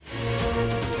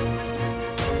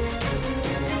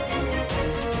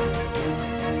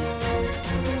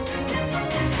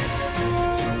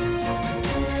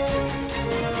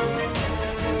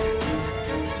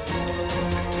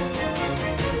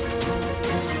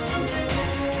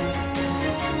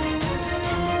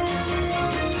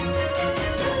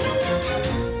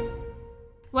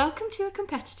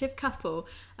Competitive Couple,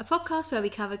 a podcast where we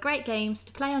cover great games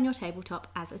to play on your tabletop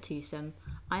as a twosome.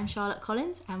 I'm Charlotte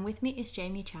Collins, and with me is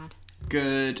Jamie Chad.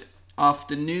 Good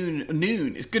afternoon.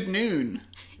 It's good noon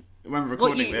when we're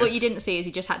recording this. What you didn't see is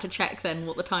you just had to check then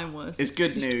what the time was. It's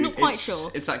good noon. Not quite sure.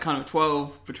 It's that kind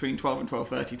of between 12 and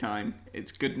 12:30 time.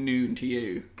 It's good noon to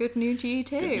you. Good noon to you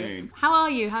too. Good noon. How are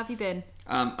you? How have you been?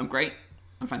 I'm great.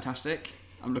 I'm fantastic.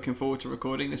 I'm looking forward to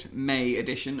recording this May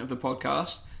edition of the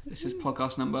podcast. This is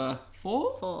podcast number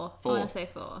 4? 4. I want to say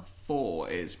 4. 4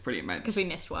 is pretty immense. Because we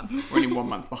missed one. We're only 1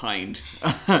 month behind.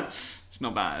 It's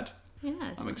not bad. Yeah,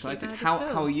 I'm excited. How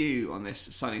are you on this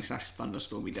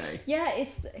sunny/thunderstormy day? Yeah,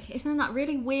 isn't that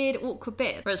really weird, awkward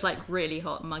bit where it's like really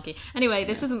hot and muggy. Anyway,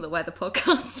 this isn't the weather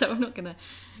podcast, so I'm not going to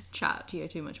chat to you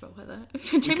too much about weather.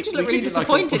 Jamie just looked really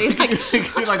disappointed. He's like,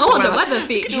 the weather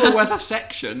feature. We could do a weather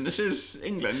section. This is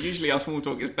England. Usually our small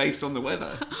talk is based on the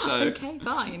weather. So. Okay,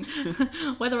 fine.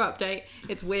 Weather update.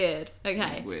 It's weird.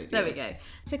 Okay, it's weird, there we go.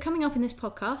 So coming up in this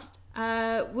podcast,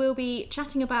 we'll be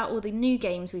chatting about all the new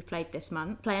games we've played this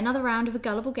month. Play another round of A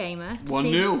Gullible Gamer.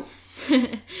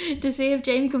 1-0. To see if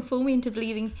Jamie can fool me into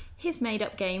believing his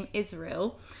made-up game is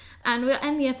real. And we'll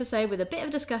end the episode with a bit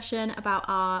of discussion about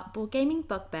our board gaming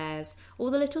bugbears, all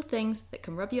the little things that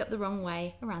can rub you up the wrong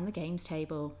way around the games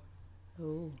table.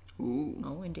 Ooh.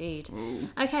 Oh, indeed. Ooh.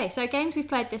 Okay, so games we've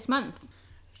played this month.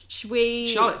 Should we...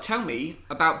 Charlotte, tell me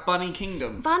about Bunny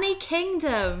Kingdom. Bunny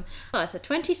Kingdom. Well, it's a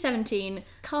 2017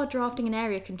 card drafting and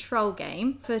area control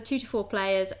game for 2 to 4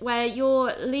 players where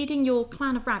you're leading your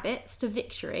clan of rabbits to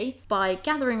victory by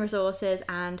gathering resources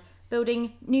and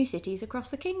building new cities across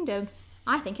the kingdom.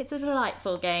 I think it's a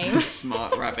delightful game.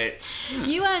 Smart rabbits.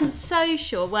 You weren't so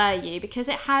sure, were you? Because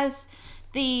it has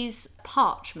these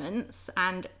parchments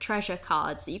and treasure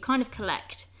cards that you kind of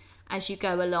collect as you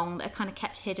go along. They're kind of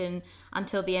kept hidden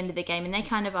until the end of the game, and they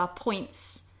kind of are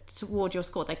points toward your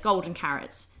score. They're golden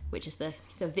carrots, which is the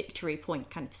victory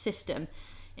point kind of system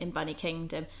in Bunny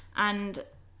Kingdom. And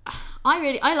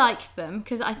I like them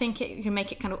because I think you can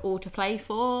make it kind of all to play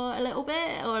for a little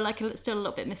bit, or like still a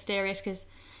little bit mysterious, because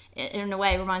in a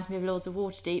way it reminds me of Lords of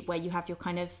Waterdeep, where you have your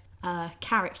kind of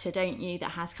character, don't you,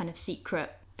 that has kind of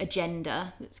secret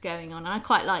agenda that's going on, and I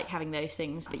quite like having those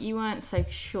things. But you weren't so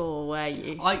sure, were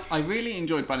you? I really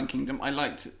enjoyed Bunny Kingdom. I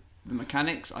liked the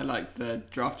mechanics. I liked the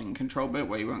drafting and control bit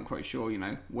where you weren't quite sure,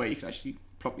 where you could actually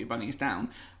plop your bunnies down.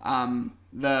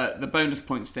 The bonus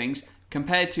points things,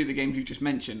 compared to the games you just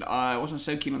mentioned, I wasn't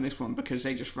so keen on this one because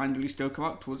they just randomly still come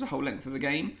up towards the whole length of the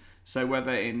game. So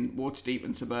whether in Waterdeep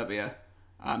and Suburbia,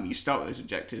 you start with those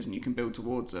objectives and you can build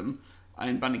towards them.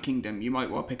 In Bunny Kingdom, you might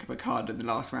well pick up a card and the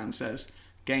last round says,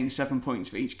 gain 7 points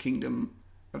for each kingdom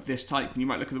of this type. And you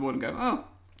might look at the board and go, oh,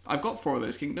 I've got 4 of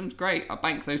those kingdoms. Great, I'll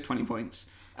bank those 20 points.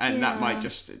 And that might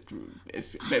just...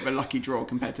 It's a bit of a lucky draw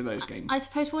compared to those games. I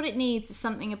suppose what it needs is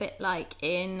something a bit like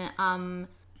in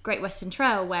Great Western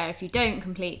Trail, where if you don't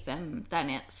complete them, then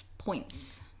it's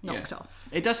points knocked off.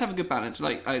 It does have a good balance.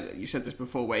 Like you said this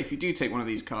before, where if you do take one of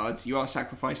these cards, you are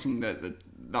sacrificing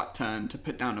that turn to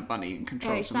put down a bunny and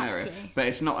control some area. But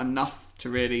it's not enough to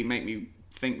really make me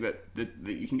think that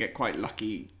you can get quite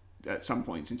lucky at some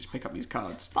points and just pick up these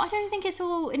cards. But I don't think it's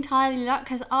all entirely luck,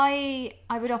 because I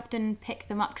would often pick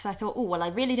them up because I thought, I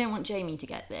really don't want Jamie to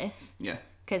get this. Yeah.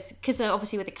 Because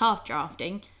obviously with the card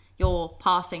drafting, you're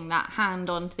passing that hand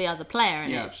on to the other player,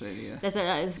 and absolutely, yeah.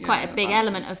 There's quite a big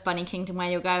element of Bunny Kingdom where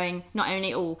you're going, not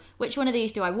only, which one of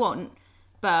these do I want,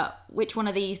 but which one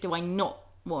of these do I not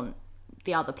want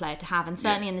the other player to have? And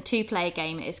certainly in the 2-player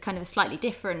game, it's kind of a slightly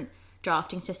different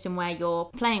drafting system where you're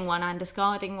playing one and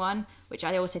discarding one, which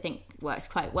I also think works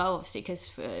quite well, obviously,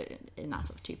 because in that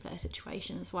sort of 2-player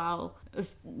situation as well,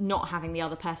 of not having the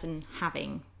other person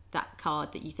having that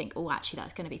card that you think, actually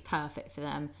that's going to be perfect for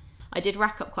them. I did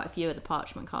rack up quite a few of the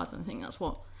parchment cards, and I think that's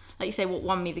what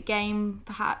won me the game,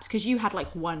 perhaps, because you had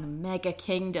like one mega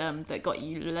kingdom that got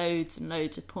you loads and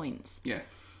loads of points. Yeah.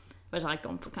 Whereas I'd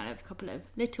gone for kind of a couple of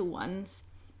little ones.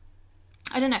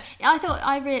 I don't know. I thought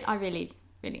I really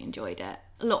enjoyed it.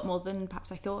 A lot more than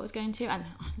perhaps I thought I was going to, and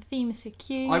the theme is so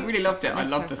cute. I really loved it. I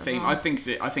love the theme. I think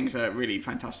it's a really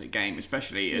fantastic game,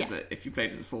 especially if you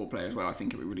played as a 4-player as well. I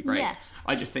think it would be really great. Yes.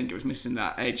 I just think it was missing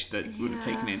that edge that would have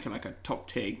taken it into like a top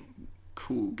tier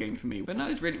cool game for me. But no,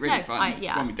 it's really fun.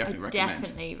 One we definitely recommend.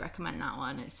 Definitely recommend that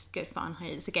one. It's good fun.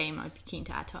 It's a game I'd be keen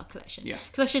to add to our collection. Yeah.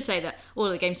 Because I should say that all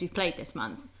of the games we've played this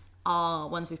month are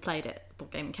ones we've played at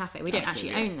Board Gaming Cafe. We don't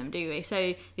actually own them, do we?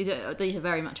 So these are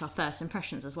very much our first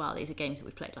impressions as well. These are games that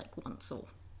we've played like once or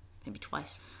maybe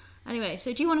twice. Anyway,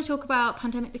 so do you want to talk about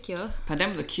Pandemic: The Cure?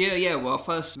 Pandemic: The Cure, yeah. Well, our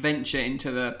first venture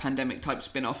into the pandemic-type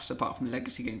spin-offs, apart from the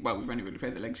Legacy game. Well, we've only really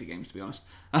played the Legacy games, to be honest.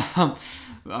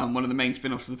 One of the main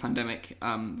spin-offs of the Pandemic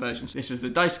versions. This is the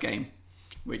dice game,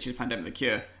 which is Pandemic: The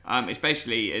Cure.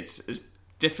 It's as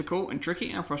difficult and tricky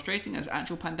and frustrating as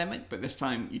actual Pandemic, but this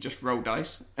time you just roll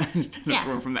dice instead of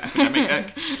drawing from the epidemic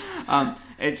deck.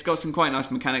 It's got some quite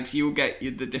nice mechanics. You'll get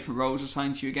the different roles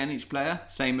assigned to you again, each player,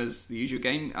 same as the usual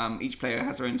game. Each player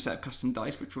has their own set of custom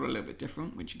dice, which are a little bit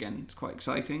different, which again is quite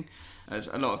exciting. There's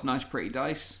a lot of nice, pretty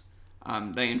dice.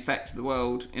 They infect the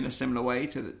world in a similar way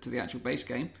to the actual base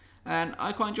game. And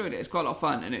I quite enjoyed it. It's quite a lot of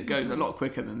fun, and it goes a lot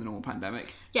quicker than the normal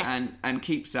Pandemic. Yes. And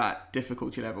keeps that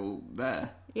difficulty level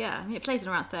there. Yeah, I mean, it plays in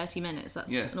around 30 minutes. That's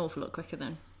an awful lot quicker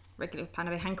than regular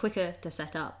Pandemic, and quicker to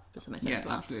set up, does that make sense as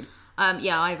well? Absolutely.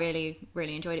 I really,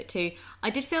 really enjoyed it too. I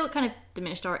did feel it kind of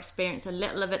diminished our experience a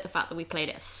little of it, the fact that we played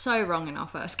it so wrong in our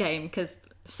first game, because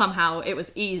somehow it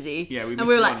was easy. Yeah, we missed and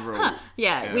we were one like, rule. huh.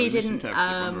 Yeah, we didn't.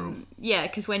 One rule. Yeah,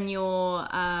 because when you're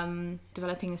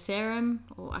developing the serum,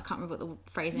 or I can't remember what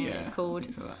the phrasing is called,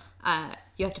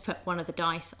 you have to put one of the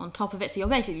dice on top of it. So you're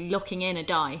basically locking in a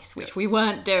dice, which we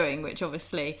weren't doing, which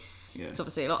obviously... Yeah. It's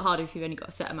obviously a lot harder if you've only got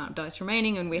a set amount of dice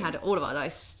remaining, and we had all of our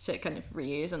dice to kind of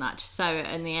reuse and that. So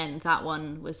in the end, that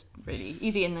one was really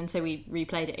easy, and then so we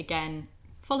replayed it again,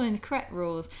 following the correct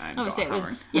rules. And obviously, it was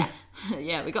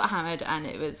we got hammered, and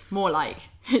it was more like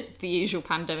the usual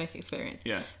Pandemic experience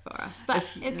for us.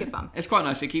 But it's good fun. It's quite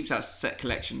nice. It keeps that set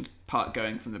collection part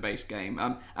going from the base game,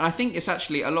 and I think it's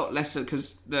actually a lot less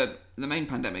because the main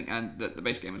Pandemic and the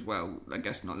base game as well. I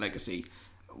guess not Legacy.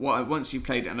 Once you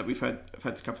played it, and we've heard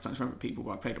this a couple of times from other people,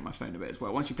 but I played it on my phone a bit as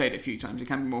well. Once you played it a few times, it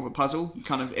can be more of a puzzle.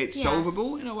 It's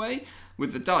solvable in a way.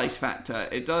 With the dice factor,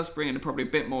 it does bring in probably a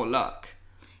bit more luck.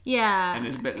 Yeah. And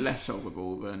it's a bit less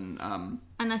solvable than...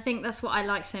 And I think that's what I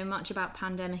like so much about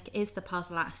Pandemic is the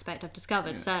puzzle aspect. I've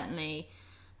discovered certainly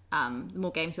the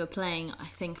more games we're playing, I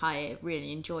think I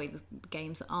really enjoy the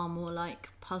games that are more like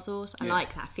puzzles. I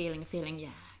like that feeling,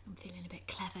 I'm feeling a bit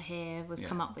clever here. We've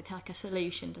come up with like a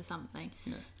solution to something,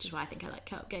 which is why I think I like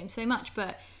co-op games so much.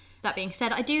 But that being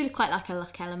said, I do quite like a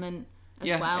luck element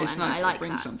as well. It's and nice. I like it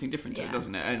brings that. something different to it,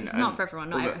 doesn't it? And, it's not for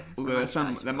everyone. Although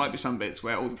there might be some bits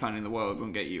where all the planning in the world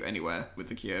won't get you anywhere with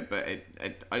the Cure, but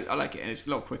I like it, and it's a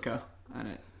lot quicker, and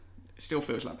it still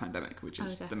feels like Pandemic, which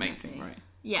is the main thing, right?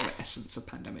 Yeah, the essence of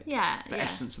Pandemic. Yeah, the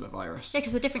essence of a virus. Yeah,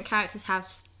 because the different characters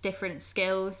have different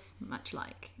skills, much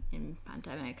like in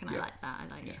Pandemic, and I like that. I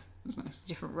like that's nice.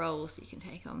 Different roles you can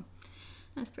take on.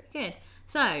 That's pretty good.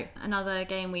 So, another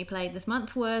game we played this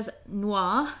month was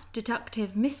Noir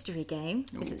Deductive Mystery Game.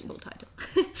 Is its full title.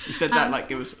 You said that like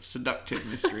it was a seductive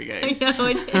mystery game. I know,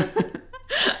 I did. I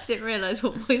didn't realise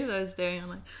what voice I was doing.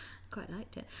 I quite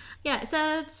liked it. Yeah, it's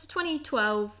a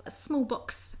 2012 small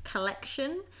box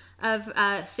collection of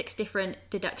 6 different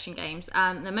deduction games.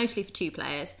 They're mostly for 2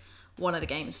 players. One of the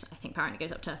games, I think, apparently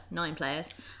goes up to 9 players.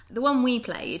 The one we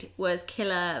played was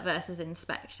Killer versus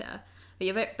Inspector. But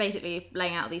you're basically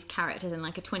laying out these characters in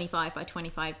like a 25 by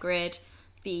 25 grid.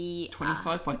 The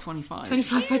 25 by 25?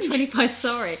 25 by 25,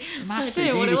 sorry. Massive. I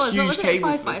don't know what it was. Huge What was table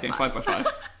it? for this game. 5 by 5.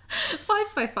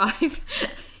 5 by 5.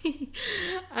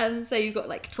 So you've got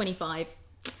like 25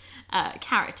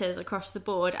 characters across the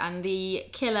board, and the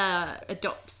killer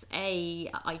adopts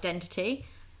a identity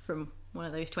from one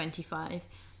of those 25,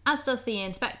 as does the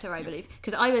inspector, I believe,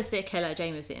 because I was the killer,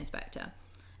 Jamie was the inspector,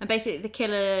 and basically the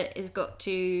killer has got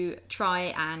to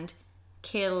try and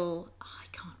kill, I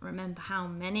can't remember how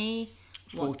many,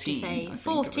 14,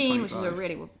 14, which is a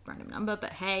really random number,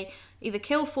 but hey, either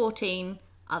kill 14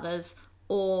 others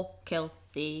or kill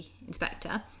the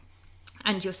inspector,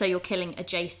 and you're killing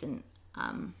adjacent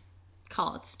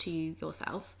cards to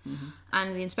yourself,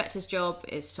 and the inspector's job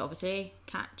is to obviously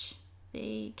catch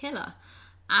the killer.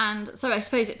 And so I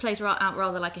suppose it plays out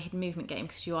rather like a hidden movement game,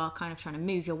 because you are kind of trying to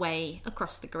move your way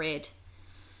across the grid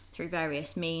through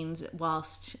various means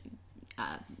whilst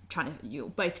you're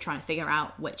both trying to figure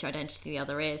out which identity the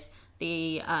other is.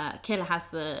 The killer has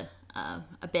the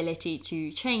ability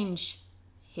to change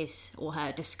his or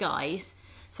her disguise,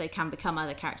 so can become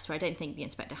other characters. I don't think the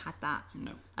inspector had that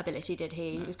ability, did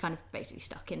he? No. He was kind of basically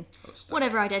stuck in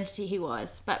whatever identity he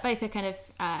was. But both are kind of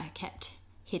kept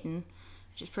hidden,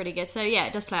 which is pretty good. So yeah,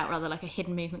 it does play out rather like a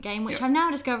hidden movement game, which I'm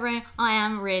now discovering I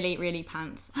am really, really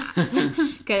pants at.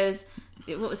 Because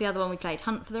what was the other one we played?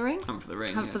 Hunt for the Ring? Hunt for the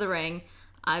Ring. Hunt for the Ring.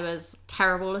 I was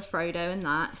terrible as Frodo in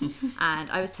that, and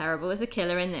I was terrible as the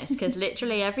killer in this, because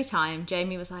literally every time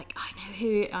Jamie was like,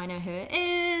 I know who it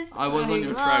is. I was on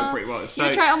your trail pretty well. So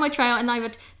you were on my trail, and I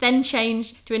would then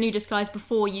change to a new disguise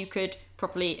before you could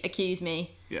properly accuse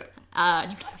me. Yeah.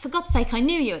 And you're like, for God's sake, I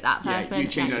knew you were that person. Yeah, you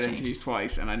changed identities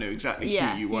twice, and I knew exactly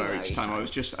who you were each time. I was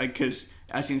just because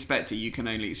as the inspector, you can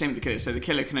only same with the killer. So the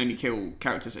killer can only kill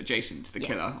characters adjacent to the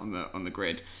killer on the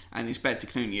grid, and the inspector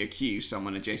can only accuse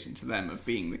someone adjacent to them of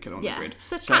being the killer on the grid.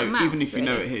 So, it's cat and mouse, even if you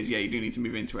know really. it is, you do need to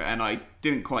move into it. And I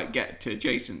didn't quite get to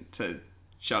adjacent to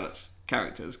Charlotte's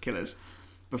characters, killers,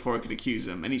 before I could accuse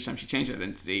them. And each time she changed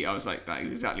identity, I was like, that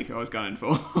is exactly who I was gunning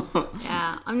for.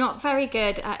 Yeah, I'm not very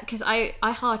good at, because I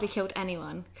hardly killed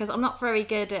anyone, because I'm not very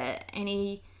good at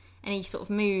any sort of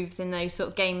moves in those sort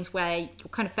of games where you're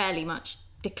kind of fairly much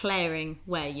declaring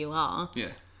where you are. Yeah.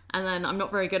 And then I'm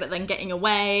not very good at then getting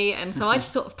away, and so I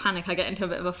just sort of panic. I get into a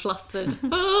bit of a flustered,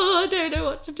 I don't know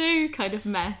what to do kind of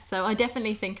mess. So I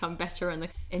definitely think I'm better in the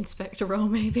inspector role,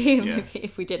 maybe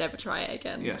if we did ever try it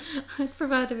again. Yeah. I'd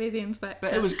prefer to be the inspector.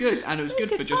 But it was good, and it was good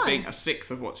for just fun. being a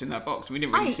sixth of what's in that box. And we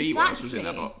didn't really see what else was in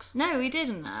that box. No, we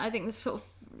didn't. I think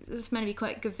there's meant to be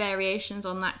quite good variations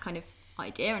on that kind of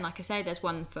idea, and like I say, there's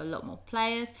one for a lot more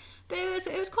players. But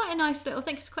it was quite a nice little. I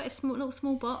think it's quite a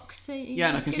small box. So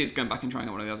and I can see it's going back and trying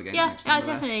out one of the other games. Yeah,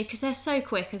 definitely, because they're so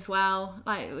quick as well.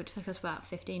 Like it would take us about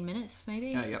 15 minutes,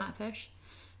 maybe at push.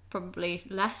 Probably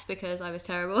less because I was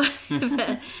terrible.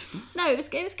 But no, it was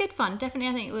good fun. Definitely,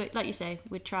 I think like you say,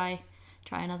 we'd try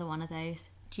another one of those.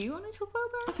 Do you want to talk about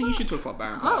Baron Park? I think you should talk about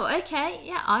Baron Park. Oh, okay.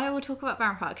 Yeah, I will talk about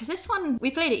Baron Park, because this one, we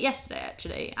played it yesterday,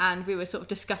 actually, and we were sort of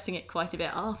discussing it quite a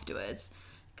bit afterwards,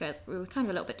 because we were kind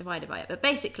of a little bit divided by it. But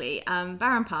basically,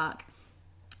 Baron Park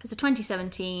is a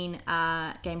 2017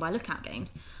 game by Lookout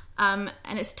Games, and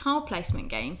it's a tile placement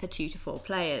game for 2 to 4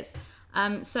 players.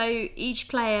 So each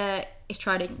player is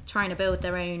trying to build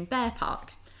their own bear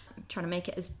park, trying to make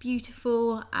it as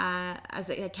beautiful as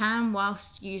they can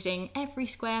whilst using every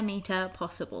square metre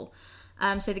possible.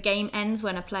 So the game ends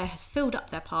when a player has filled up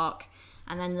their park,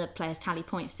 and then the players tally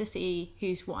points to see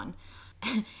who's won.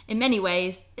 In many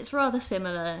ways, it's rather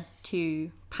similar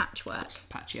to Patchwork. It's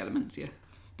patchy elements, yeah.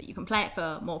 But you can play it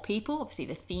for more people. Obviously,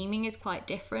 the theming is quite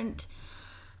different.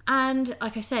 And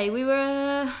like I say, we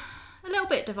were a little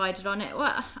bit divided on it.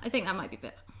 Well, I think that might be a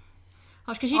bit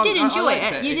harsh, because you did enjoy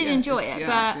it. You did enjoy it,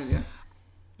 but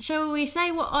shall we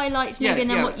say what I liked maybe, and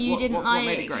then what you didn't like? What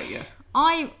made it great? Yeah.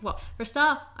 For a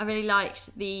start, I really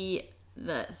liked the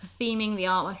theming, the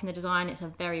artwork, and the design. It's a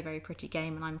very, very pretty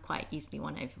game, and I'm quite easily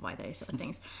won over by those sort of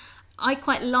things. I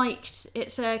quite liked.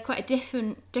 It's quite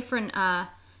a different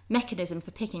mechanism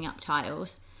for picking up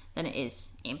tiles than it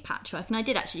is in Patchwork, and I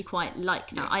did actually quite like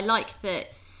that. I liked that.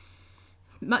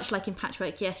 Much like in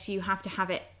Patchwork, yes, you have to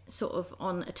have it sort of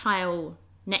on a tile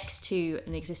next to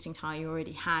an existing tile you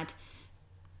already had,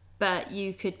 but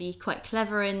you could be quite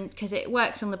clever because it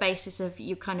works on the basis of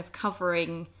you kind of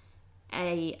covering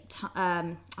like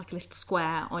a little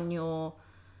square on your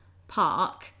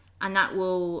park, and that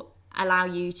will allow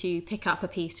you to pick up a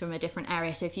piece from a different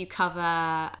area. So if you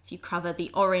cover the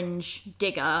orange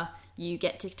digger, you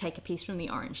get to take a piece from the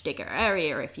orange digger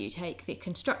area. If you take the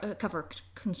cover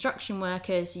construction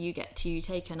workers, you get to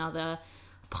take another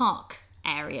park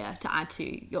area to add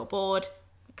to your board,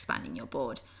 expanding your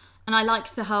board. And I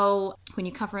like the whole, when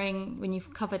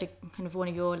you've covered a kind of one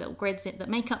of your little grids that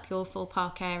make up your full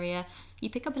park area, you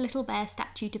pick up a little bear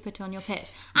statue to put on your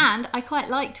pit. And I quite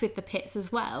liked with the pits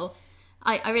as well.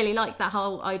 I really like that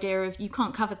whole idea of you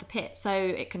can't cover the pit, so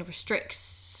it kind of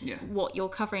restricts what you're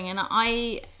covering. And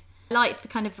I like the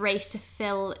kind of race to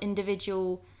fill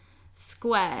individual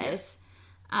squares.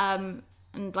 And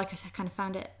like I said, I kind of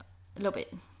found it a little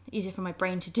bit easier for my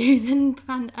brain to do than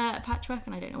Patchwork,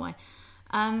 and I don't know why.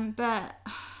 But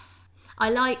I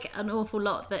like an awful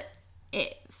lot that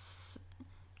it's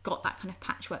got that kind of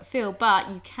Patchwork feel, but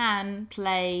you can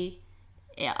play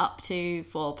it up to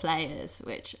 4 players,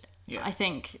 which I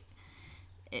think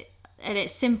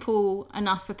it's simple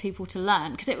enough for people to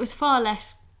learn, because it was far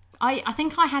less. I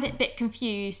think I had it a bit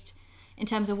confused in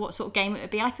terms of what sort of game it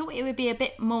would be. I thought it would be a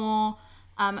bit more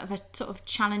of a sort of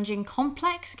challenging,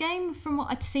 complex game from what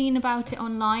I'd seen about it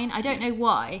online. I don't know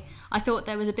why. I thought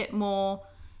there was a bit more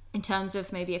in terms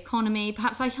of maybe economy.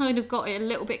 Perhaps I kind of got it a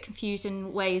little bit confused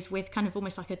in ways with kind of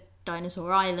almost like a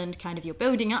Dinosaur Island, kind of you're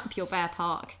building up your bear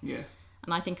park. Yeah.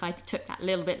 And I think I took that a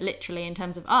little bit literally in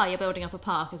terms of, you're building up a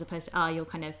park, as opposed to, you're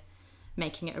kind of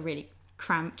making it a really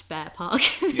cramped bear park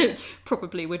that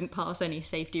probably wouldn't pass any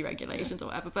safety regulations or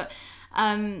whatever. But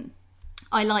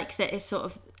I like that it's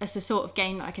a sort of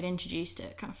game that I could introduce to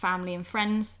kind of family and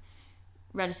friends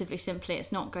relatively simply.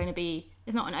 It's not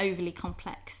an overly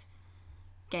complex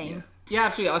game. Yeah,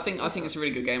 absolutely. I think it's a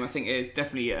really good game. I think it's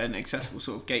definitely an accessible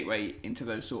sort of gateway into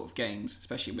those sort of games,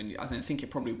 especially when I think it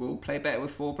probably will play better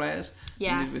with 4 players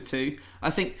than it did with 2. I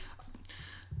think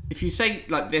if you say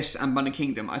like this and Bunny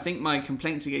Kingdom, I think my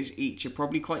complaints against each are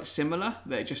probably quite similar.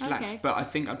 That it just lacks, but I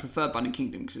think I prefer Bunny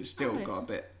Kingdom because it's still got a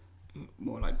bit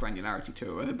more like granularity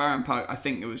to it. With the Baron Park, I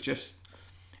think it was just,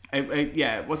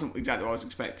 it wasn't exactly what I was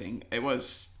expecting. It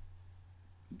was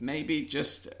maybe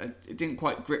just it didn't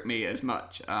quite grip me as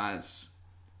much as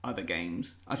other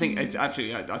games. I think it's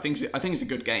absolutely. I think it's a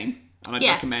good game, and I'd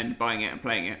recommend buying it and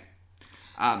playing it.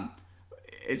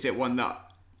 Is it one that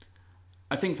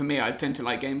I think for me, I tend to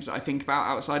like games that I think about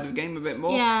outside of the game a bit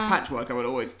more. Yeah. Patchwork, I would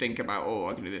always think about,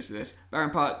 I can do this and this.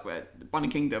 Baron Park, Bunny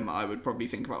Kingdom, I would probably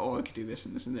think about, I could do this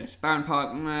and this and this. Baron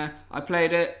Park, I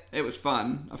played it, it was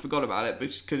fun, I forgot about it, but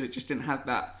just because it just didn't have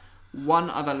that one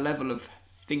other level of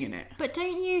thing in it. But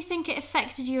don't you think it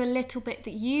affected you a little bit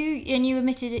that you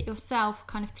admitted it yourself,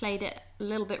 kind of played it a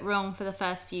little bit wrong for the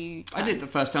first few turns? I did the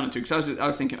first turn or two because I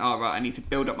was thinking, right, I need to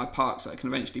build up my park so I can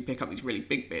eventually pick up these really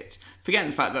big bits. Forgetting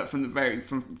the fact that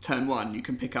from turn one you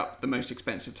can pick up the most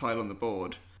expensive tile on the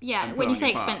board. Yeah, when you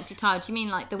say expensive tile, do you mean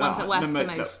like the ones that worth the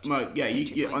most? You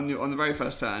on the very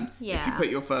first turn, if you put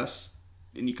your first,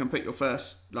 and you can put your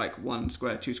first like 1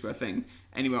 square, 2 square thing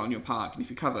anywhere on your park, and if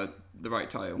you cover the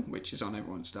right tile, which is on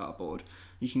everyone's starter board,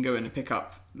 you can go in and pick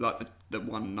up like the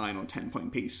 1, 9 or 10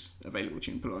 point piece available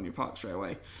to you and put it on your park straight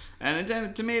away.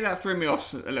 And to me that threw me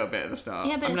off a little bit at the start.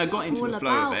 Yeah, but I got into the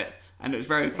flow of it, and it was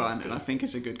very fun, and I think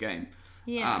it's a good game.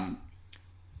 Yeah.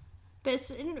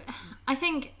 But I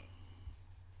think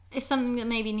it's something that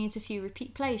maybe needs a few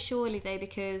repeat plays, surely though,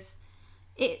 because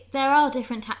there are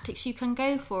different tactics you can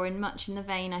go for, in much in the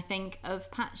vein, I think,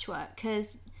 of Patchwork,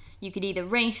 because you could either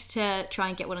race to try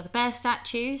and get one of the bear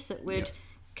statues that would,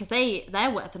 because they're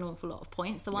worth an awful lot of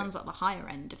points, the ones at the higher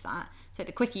end of that. So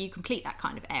the quicker you complete that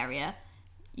kind of area,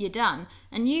 you're done.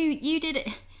 And you did it.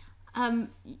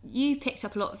 You picked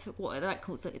up a lot of what are they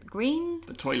called, the green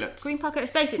toilets. Green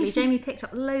pockets. Basically, Jamie picked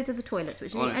up loads of the toilets,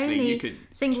 which are the only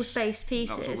single space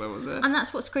pieces. And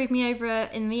that's what screwed me over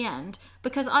in the end,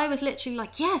 because I was literally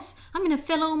like, yes, I'm going to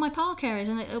fill all my park areas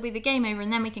and it'll be the game over,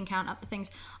 and then we can count up the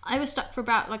things. I was stuck for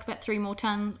about 4 more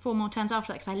turns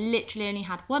after that, because I literally only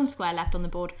had 1 square left on the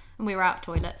board and we were out of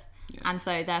toilets. Yeah. And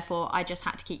so therefore I just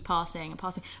had to keep passing,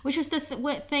 which was the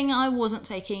thing I wasn't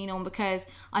so keen on, because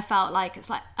I felt like it's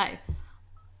like, I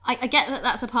get that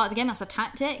that's a part of the game, that's a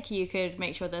tactic, you could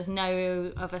make sure there's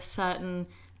no of a certain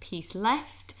piece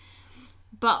left,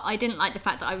 but I didn't like the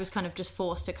fact that I was kind of just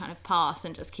forced to kind of pass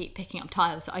and just keep picking up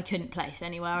tiles that I couldn't place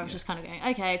anywhere. I was just kind of going,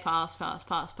 okay, pass,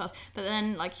 but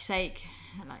then, like you say,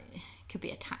 it could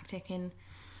be a tactic in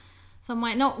some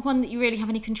way, not one that you really have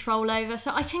any control over,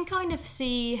 so I can kind of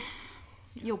see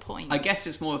your point. I guess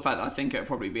it's more the fact that I think it would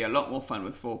probably be a lot more fun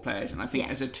with 4 players, and I think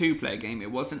as a 2-player game,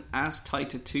 it wasn't as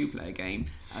tight a 2-player game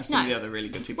as some of the other really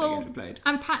good 2-player games we played.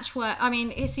 And Patchwork, I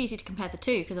mean, it's easy to compare the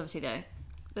two because obviously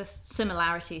there's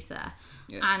similarities there.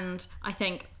 Yeah. And I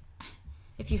think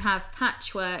if you have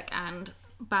Patchwork and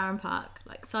Baron Park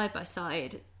like side by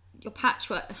side, your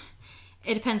Patchwork,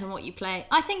 it depends on what you play.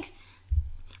 I think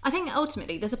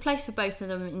ultimately there's a place for both of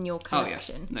them in your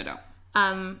collection. Oh yeah, no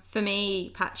doubt. For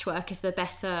me, Patchwork is the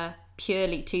better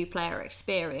purely 2-player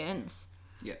experience.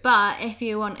 Yeah. But if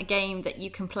you want a game that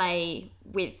you can play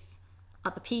with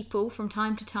other people from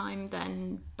time to time,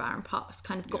 then Baron Park's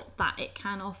kind of got that it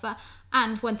can offer.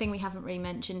 And one thing we haven't really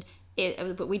mentioned,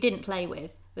 but we didn't play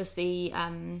with, was the...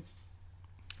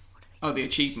 the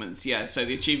achievements, yeah. So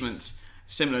the achievements...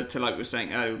 Similar to like we were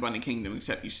saying earlier with Bunny Kingdom,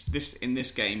 except in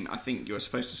this game, I think you're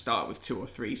supposed to start with 2 or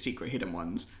 3 secret hidden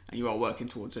ones, and you are working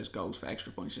towards those goals for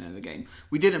extra points at the end of the game.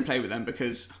 We didn't play with them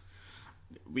because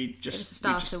we played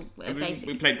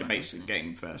the basic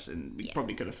game first, and we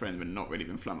probably could have thrown them and not really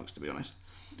been flummoxed, to be honest.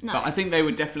 No. But I think they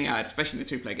would definitely add, especially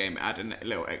the 2-player game, add a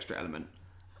little extra element.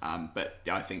 But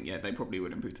I think they probably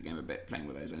would improve the game a bit playing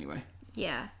with those anyway.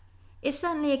 Yeah, it's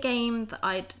certainly a game that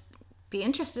I'd be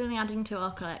interested in adding to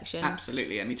our collection.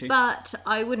 Absolutely, yeah, me too. But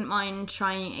I wouldn't mind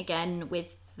trying again with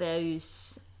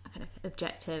those kind of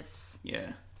objectives.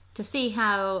 Yeah. To see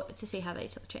how they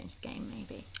sort of change the game,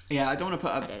 maybe. Yeah, I don't want to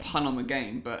put a pun on the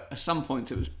game, but at some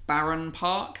points it was Baron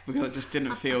Park, because I just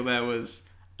didn't feel there was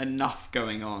enough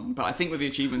going on. But I think with the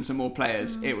achievements and more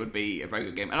players, it would be a very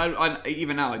good game. And I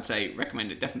even now I'd say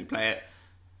recommend it, definitely play it,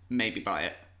 maybe buy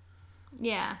it.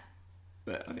 Yeah.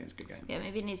 But I think it's a good game. Yeah,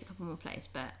 maybe it needs a couple more plays,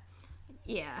 but...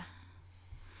 Yeah.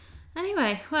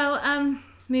 Anyway, well,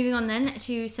 moving on then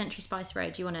to Century Spice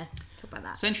Road. Do you want to talk about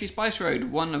that? Century Spice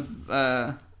Road, one of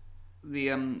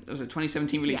it was a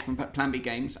 2017 release from Plan B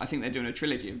Games. I think they're doing a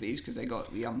trilogy of these because they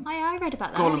got the I read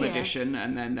about that. Gollum edition,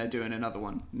 and then they're doing another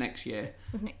one next year.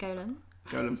 Wasn't it Golem?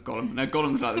 Gollum. No,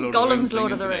 Gollum's like the Lord Gollum's of the Rings.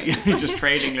 Lord of the Rings. Just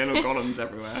trading little Gollums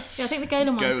everywhere. Yeah, I think the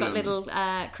Gollum one's got little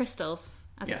crystals.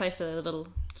 as Yes. opposed to the little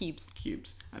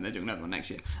cubes, and they're doing another one next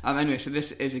year. Anyway, so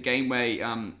this is a game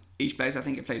where each player, I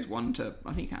think it plays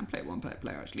I think you can play it one per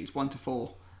player actually. It's 1 to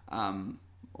 4,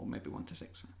 or maybe 1 to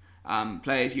 6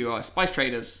 players. You are spice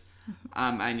traders,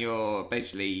 and you're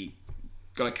basically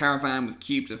got a caravan with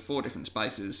cubes of 4 different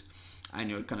spices, and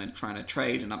you're kind of trying to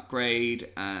trade and upgrade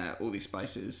all these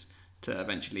spices to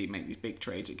eventually make these big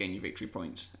trades that gain you victory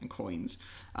points and coins.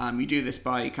 You do this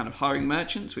by kind of hiring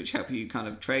merchants, which help you kind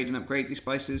of trade and upgrade these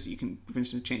spices. You can, for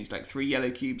instance, change like 3 yellow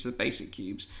cubes of basic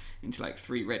cubes into like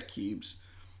 3 red cubes.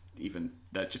 Even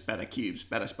they're just better cubes,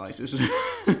 better spices.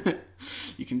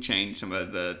 You can change some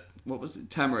of the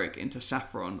turmeric into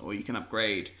saffron, or you can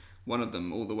upgrade one of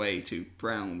them all the way to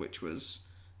brown, which was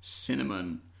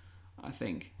cinnamon, I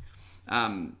think.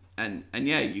 And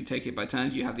yeah, you take it by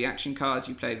turns. You have the action cards,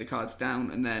 you play the cards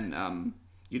down, and then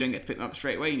you don't get to pick them up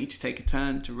straight away. You need to take a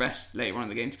turn to rest later on in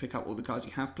the game to pick up all the cards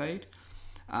you have played.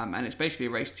 And it's basically a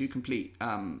race to complete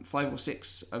 5 or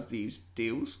 6 of these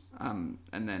deals. And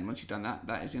then once you've done that,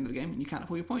 that is the end of the game, and you count up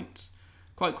all your points.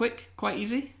 Quite quick, quite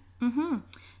easy. Mm-hmm.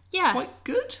 Yes.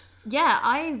 Quite good. Yeah,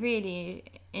 I really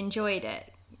enjoyed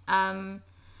it.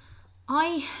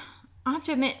 I have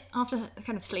to admit, after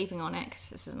kind of sleeping on it, because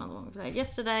this is another one we played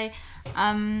yesterday,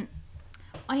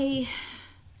 I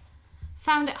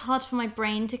found it hard for my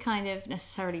brain to kind of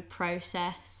necessarily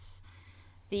process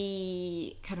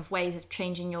the kind of ways of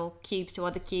changing your cubes to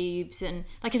other cubes, and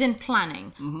like as in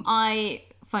planning. Mm-hmm. I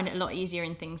find it a lot easier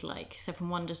in things like Seven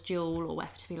Wonders Duel or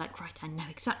whatever to be like, right, I know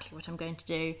exactly what I'm going to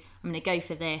do. I'm going to go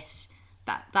for this.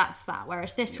 That's that.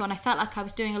 Whereas this one, I felt like I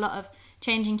was doing a lot of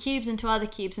changing cubes into other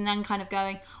cubes and then kind of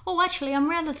going, oh, actually, I'm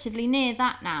relatively near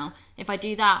that now. If I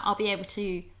do that, I'll be able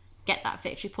to get that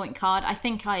victory point card. I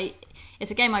think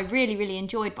it's a game I really, really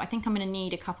enjoyed, but I think I'm going to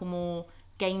need a couple more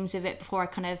games of it before I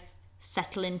kind of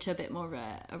settle into a bit more of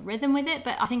a rhythm with it.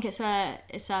 But I think it's a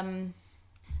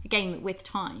game that with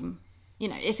time,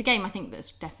 it's a game I think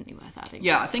that's definitely worth adding.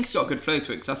 Yeah, I think it's got a good flow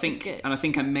to it, because I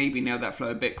think I maybe nailed that flow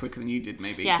a bit quicker than you did,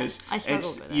 maybe. Yeah, because I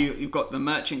struggled with it. You've got the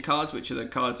merchant cards, which are the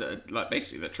cards that are like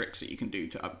basically the tricks that you can do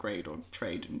to upgrade or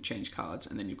trade and change cards,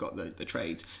 and then you've got the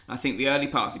trades. And I think the early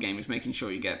part of the game is making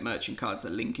sure you get merchant cards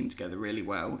that link in together really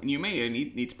well, and you may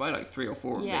only need to buy like 3 or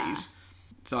 4 of these.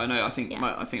 So I think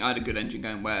I had a good engine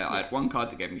going where I had one card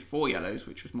that gave me 4 yellows,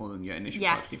 which was more than your initial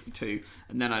card to give me 2,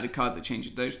 and then I had a card that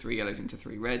changed those 3 yellows into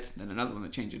 3 reds, then another one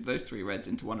that changed those 3 reds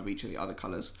into one of each of the other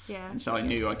colours. Yeah, and so I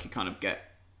knew I could kind of get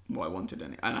what I wanted,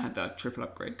 and I had that triple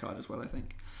upgrade card as well, I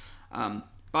think. But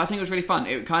I think it was really fun.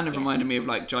 It kind of reminded me of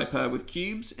like Jaipur with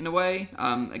cubes in a way.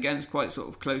 Again, it's quite sort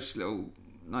of close,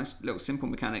 nice little simple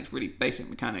mechanics, really basic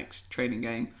mechanics, trading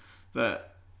game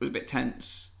that was a bit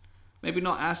tense. Maybe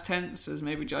not as tense as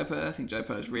maybe Jaipur. I think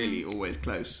Jaipur is really always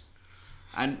close.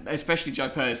 And especially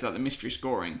Jaipur is like the mystery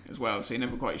scoring as well, so you're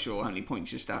never quite sure how many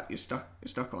points you're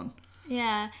stuck on.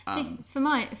 Yeah. See, for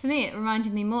me, it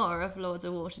reminded me more of Lords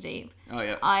of Waterdeep. Oh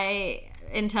yeah.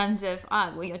 In terms of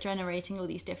you're generating all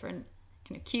these different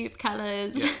kind of cube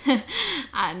colours,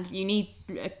 and you need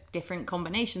different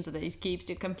combinations of those cubes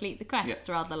to complete the quest,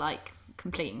 rather like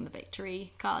completing the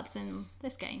victory cards in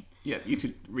this game. Yeah, you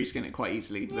could reskin it quite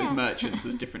easily. Those merchants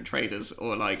as different traders,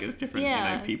 or like as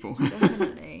different people.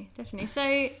 Definitely.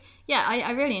 So yeah,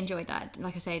 I really enjoyed that.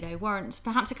 Like I say though, warrants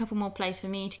perhaps a couple more plays for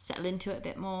me to settle into it a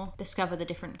bit more, discover the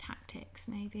different tactics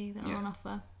maybe that are on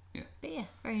offer. Yeah, but yeah,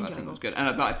 very enjoyable. I think it was good,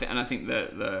 and I think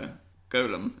the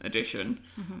Golem edition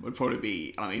would probably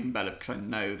be even better, because I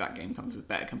know that game comes with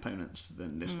better components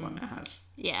than this one. It has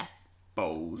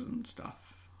bowls and stuff.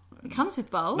 It comes with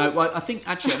bowls? No, well, I think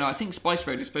Spice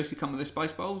Road is supposed to come with the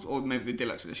spice bowls, or maybe the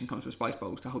deluxe edition comes with spice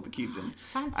bowls to hold the cubes in.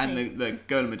 Fancy. And the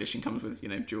Golem edition comes with,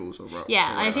 jewels or rocks.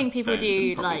 Yeah, or I think people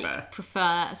do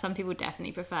prefer. Some people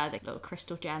definitely prefer the little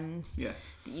crystal gems that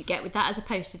you get with that, as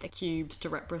opposed to the cubes to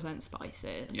represent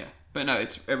spices. Yeah, but no,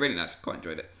 it's really nice. Quite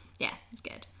enjoyed it. Yeah, it's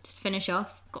good. Just to finish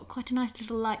off, got quite a nice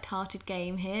little light-hearted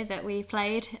game here that we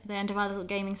played at the end of our little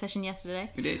gaming session yesterday.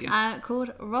 We did, yeah.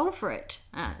 Called Roll For It.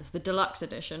 It was the deluxe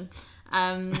edition.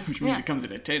 Which means it comes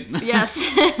in a tin. Yes,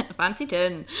 fancy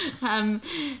tin.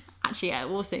 Actually, it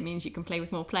also means you can play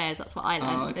with more players. That's what I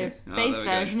learned. Oh, okay. The base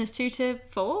version is 2 to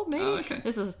 4, maybe. Oh, okay.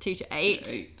 This is 2 to 8.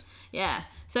 2 to 8. Yeah.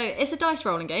 So it's a dice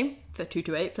rolling game for 2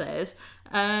 to 8 players.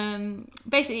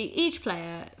 Basically, each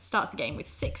player starts the game with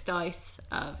 6 dice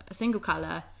of a single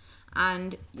colour,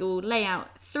 and you'll lay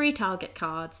out 3 target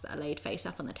cards that are laid face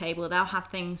up on the table. They'll have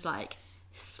things like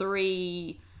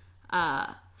 3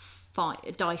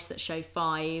 dice that show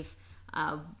 5,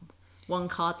 1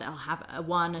 card that'll have a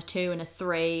 1, a 2 and a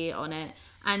 3 on it,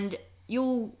 and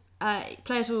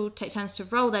players will take turns to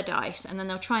roll their dice, and then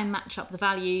they'll try and match up the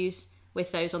values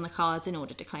with those on the cards in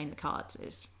order to claim the cards.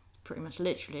 It's pretty much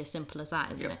literally as simple as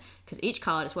that, isn't Yep. it? Because each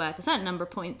card is worth a certain number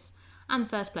of points, and the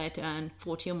first player to earn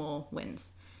 40 or more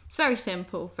wins. It's very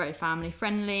simple, very family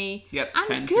friendly. Yep, and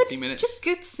 10, good, 15 minutes. Just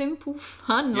good, simple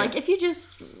fun. Yeah. Like if you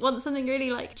just want something really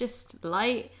like just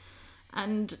light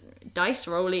and dice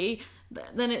rolly,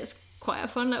 then it's quite a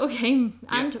fun little game.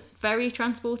 And very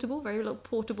transportable, very little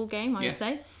portable game, I would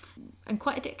say. And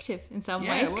quite addictive in some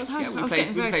Yeah, ways. it was. 'Cause I We was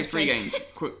getting very played 3 frustrated.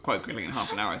 games quite quickly in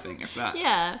half an hour, I think, after that.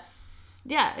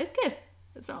 Yeah, it's good.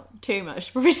 It's not too much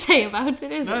to probably say about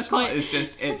it, is No, it? it's not. It's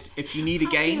just if you need a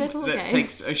Happy game little that game.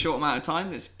 takes a short amount of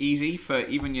time, that's easy for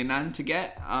even your nan to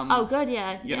get. Oh, good,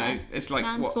 yeah. You know, it's like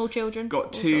And small children. got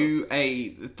all to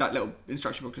that little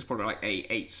instruction book is probably like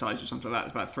A8 size or something like that.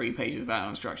 It's about 3 pages of that on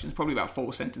instructions. Probably about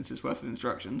 4 sentences worth of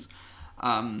instructions.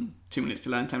 2 minutes to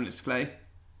learn, 10 minutes to play.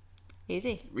 sorts.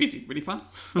 Easy. Really fun.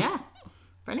 Yeah.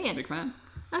 Brilliant. Big fan.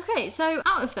 Okay, so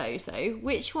out of those, though,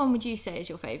 which one would you say is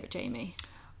your favourite, Jamie?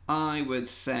 I would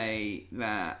say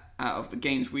that out of the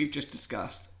games we've just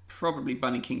discussed, probably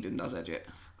Bunny Kingdom does edge it.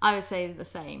 I would say the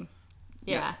same.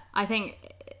 Yeah. Yeah. I think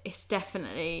it's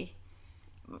definitely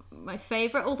my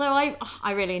favourite, although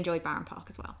I really enjoyed Baron Park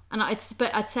as well. And I'd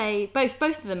say both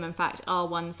of them, in fact, are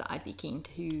ones that I'd be keen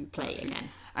to play again.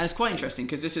 And it's quite interesting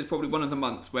because this is probably one of the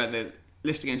months where the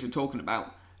list of games we're talking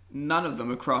about, none of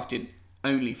them are crafted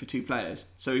only for 2 players.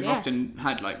 So we've often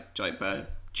had like Giant Bird,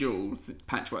 Duel,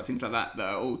 Patchwork, things like that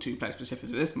are all 2-player specific.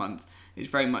 So this month is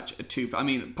very much a 2. I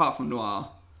mean, apart from Noir,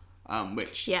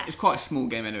 which is quite a small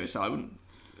game anyway, so I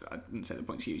wouldn't say the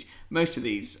point's huge. Most of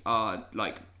these are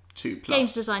like 2+.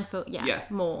 Games designed for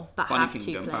more, but Bunny have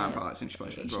Kingdom, 2-player Baron Park, Essential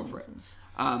Spice, draw for it.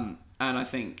 variations. And I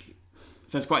think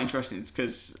so. It's quite interesting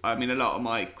because I mean, a lot of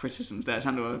my criticisms there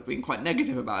have been quite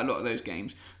negative about a lot of those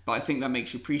games, but I think that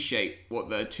makes you appreciate what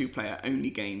the 2-player only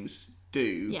games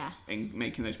do in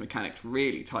making those mechanics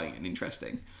really tight and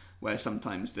interesting. Where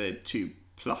sometimes the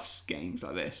 2+ games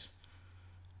like this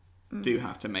do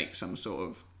have to make some sort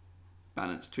of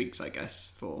balance tweaks, I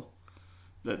guess, for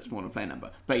the smaller player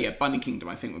number. But yeah, Bunny Kingdom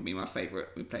I think would be my favourite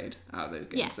we played out of those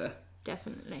games there.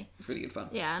 Definitely. It's really good fun.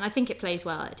 Yeah, and I think it plays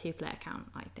well at a 2-player count,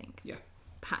 I think. Yeah.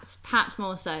 Perhaps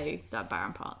more so than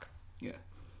Baron Park. Yeah.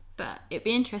 But it'd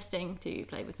be interesting to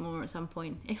play with more at some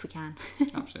point, if we can.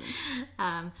 Absolutely.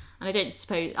 And I don't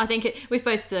suppose... I think with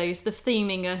both of those, the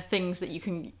theming are things that you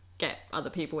can get other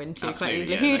people into quite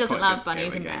easily. Who doesn't love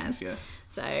bunnies and bears? Yeah.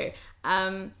 So,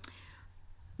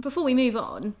 before we move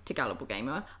on to Gullible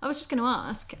Gamer, I was just going to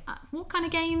ask, what kind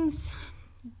of games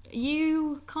are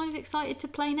you kind of excited to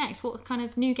play next? What kind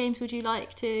of new games would you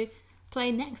like to play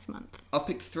next month? I've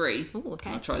picked 3. Ooh,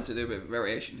 okay. I've tried to do a bit of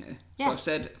variation here. Yeah. So I've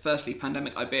said, firstly,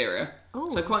 Pandemic Iberia. Ooh,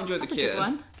 so I quite enjoyed the that's a good cure.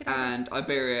 one. Good idea. And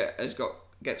Iberia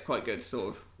gets quite good sort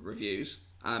of reviews.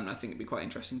 I think it'd be quite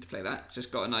interesting to play that. It's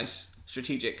just got a nice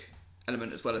strategic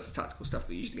element as well as the tactical stuff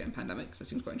that you usually get in Pandemic. So it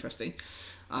seems quite interesting.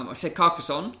 I said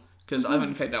Carcassonne, because I've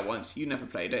only played that once. You never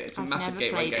played it. It's a I've massive never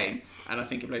gateway played game. it. And I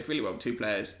think it plays really well with 2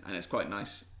 players. And it's quite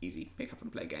nice, easy, pick up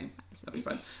and play game. That'd be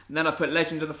fun. And then I put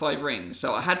Legend of the 5 Rings.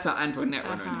 So I had put Android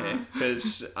Netrunner in here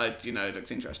because it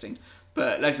looks interesting.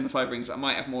 But Legend of the 5 Rings, I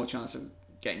might have more chance of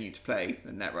getting you to play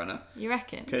than Netrunner. You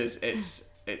reckon? Because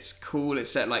it's cool.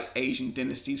 It's set like Asian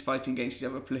dynasties fighting against each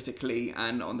other politically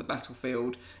and on the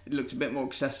battlefield. It looks a bit more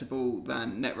accessible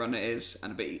than Netrunner is,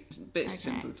 and a bit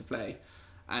simpler to play.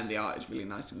 And the art is really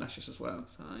nice and luscious as well.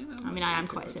 So I am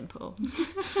quite simple.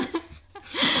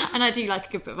 And I do like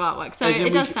a good bit of artwork, so As in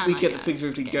it does sound we like could a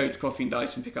figuratively game. go to Coffee and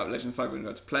Dice and pick up Legend of 5 Rings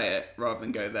and go to play it, rather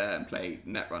than go there and play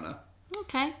Netrunner.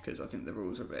 Okay, Because I think the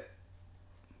rules are a bit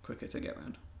quicker to get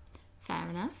around. fair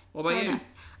enough. What about Fair you?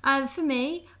 enough. For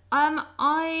me,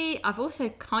 I've also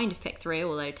kind of picked 3,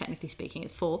 although technically speaking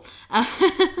it's 4.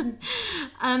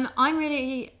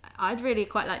 I'd really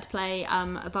quite like to play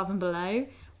Above and Below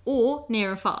or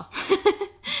Near and Far,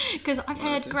 because I've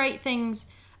heard great things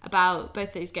about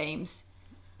both those games.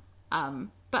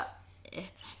 But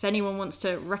if anyone wants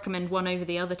to recommend one over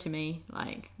the other to me,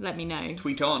 let me know.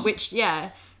 Tweet on.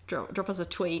 Drop us a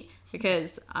tweet,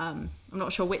 because I'm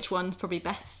not sure which one's probably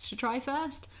best to try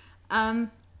first.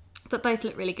 But both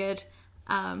look really good.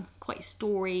 Quite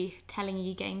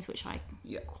storytelling-y games, which I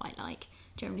quite like,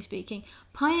 generally speaking.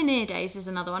 Pioneer Days is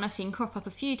another one I've seen crop up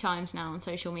a few times now on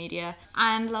social media.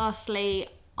 And lastly,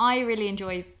 I really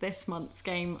enjoyed this month's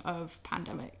game of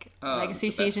Pandemic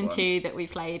Legacy Season 2 that we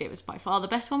played. It was by far the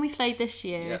best one we played this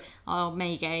year, our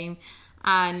May game.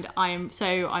 And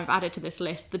I've added to this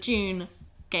list the June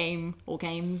game or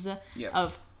games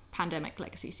of Pandemic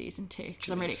Legacy Season 2, because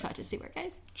I'm really excited to see where it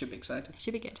goes. Should be exciting.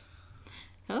 Should be good.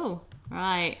 Cool.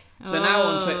 Right. So now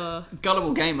on to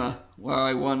Gullible Gamer, where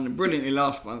I won brilliantly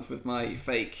last month with my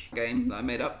fake game that I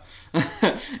made up.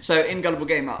 So in Gullible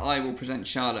Gamer, I will present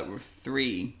Charlotte with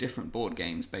 3 different board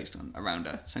games based on around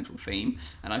a central theme,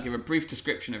 and I'll give a brief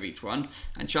description of each one,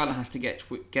 and Charlotte has to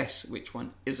guess which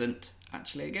one isn't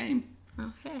actually a game.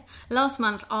 Okay. Last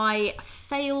month I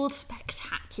failed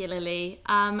spectacularly,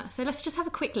 so let's just have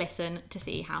a quick listen to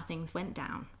see how things went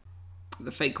down.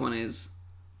 The fake one is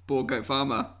Board Goat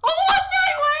Farmer. Oh,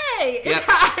 no way! Is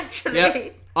that actually?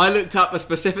 Yep. I looked up a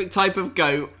specific type of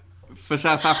goat for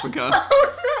South Africa.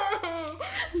 Oh no!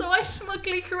 So I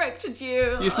smugly corrected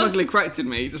you. You smugly corrected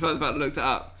me just when I was about to look it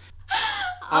up.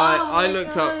 I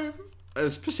looked up a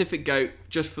specific goat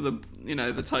just for the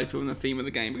the title and the theme of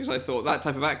the game because I thought that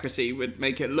type of accuracy would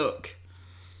make it look.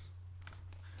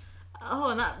 Oh,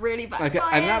 and that really backfired. Okay,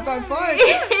 and that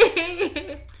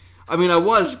backfired. I mean, I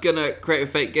was gonna create a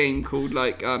fake game called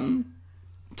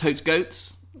Totes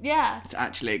Goats. Yeah. It's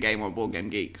actually a game on Board Game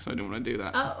Geek, so I don't want to do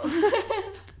that. Oh.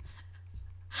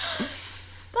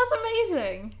 That's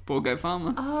amazing. Board Goat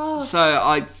Farmer. Oh. So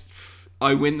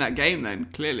I win that game then,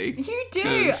 clearly. You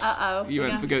do. You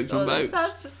went for goats on boats.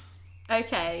 That's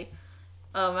okay.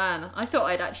 Oh man, I thought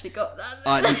I'd actually got that.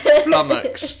 I'm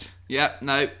flummoxed. Yep,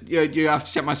 no, you have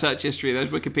to check my search history. There's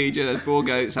Wikipedia, there's Boar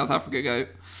Goat, South Africa Goat.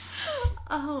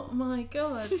 Oh my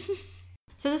god.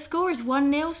 So the score is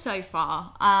 1-0 so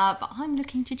far, but I'm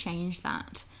looking to change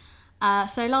that.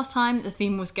 So last time the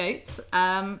theme was goats.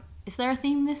 Is there a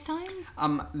theme this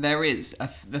time? There is.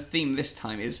 The theme this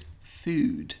time is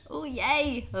food. Oh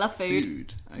yay! Love food.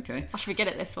 Food, okay. I should be good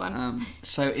at this one.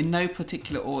 So in no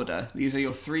particular order, these are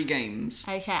your 3 games.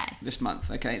 Okay. This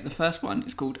month, okay. The first one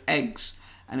is called Eggs,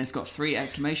 and it's got 3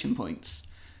 exclamation points.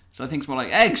 So I think it's more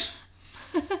like eggs.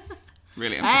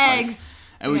 Really emphasise. Eggs.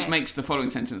 Which Okay. makes the following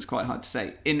sentence quite hard to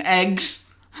say. In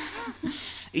eggs,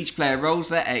 each player rolls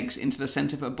their eggs into the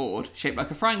centre of a board shaped like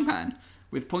a frying pan,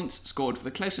 with points scored for the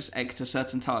closest egg to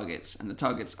certain targets, and the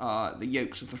targets are the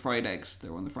yolks of the fried eggs that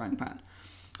are on the frying pan.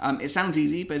 It sounds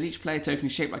easy, but as each player token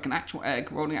is shaped like an actual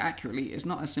egg, rolling it accurately is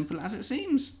not as simple as it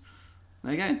seems.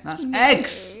 There you go. That's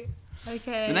eggs.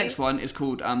 Okay. The next one is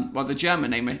called, the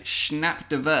German name is Schnapp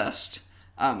de Wurst,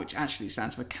 which actually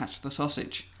stands for Catch the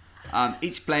Sausage.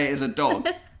 Each player is a dog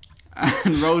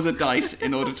and rolls a dice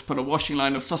in order to put a washing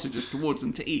line of sausages towards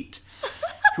them to eat.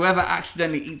 Whoever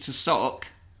accidentally eats a sock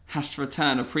has to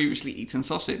return a previously eaten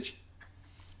sausage.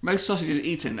 Most sausages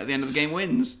eaten at the end of the game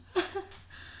wins.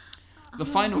 The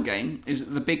final game is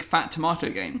the Big Fat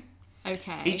Tomato Game.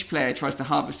 Okay. Each player tries to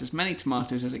harvest as many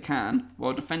tomatoes as it can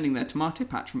while defending their tomato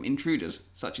patch from intruders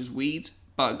such as weeds,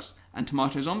 bugs, and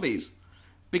tomato zombies.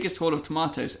 Biggest haul of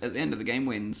tomatoes at the end of the game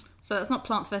wins. So that's not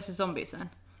Plants vs Zombies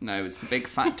then? No, it's the Big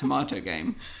Fat Tomato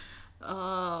Game.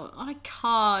 Oh, I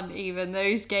can't even.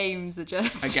 Those games are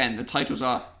just... Again, the titles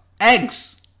are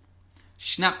Eggs,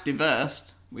 Schnapp de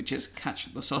Wurst, which is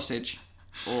Catch the Sausage,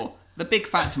 or the Big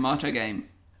Fat Tomato Game.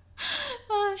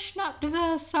 Oh, Schnapp de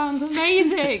Wurst sounds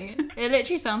amazing. It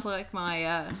literally sounds like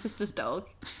my sister's dog.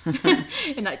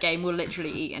 In that game, will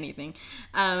literally eat anything.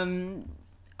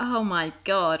 Oh my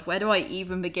god, where do I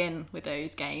even begin with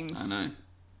those games? I know.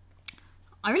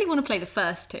 I really want to play the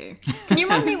first 2. Can you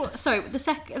remind me?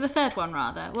 The third one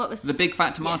rather. What was The Big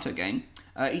Fat Tomato Game.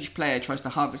 Each player tries to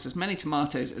harvest as many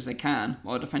tomatoes as they can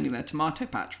while defending their tomato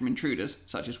patch from intruders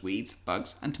such as weeds,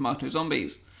 bugs, and tomato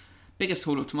zombies. Biggest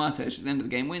haul of tomatoes at the end of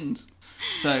the game wins.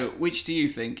 So, which do you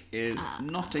think is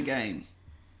not a game?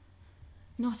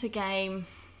 Not a game.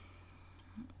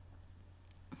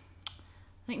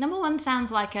 I think number 1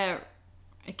 sounds like a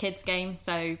kid's game,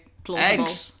 so plausible.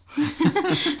 Eggs.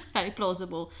 Fairly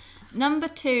plausible. Number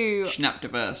 2. Schnapp de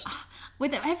Wurst.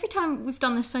 With every time we've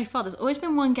done this so far, there's always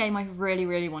been one game I really,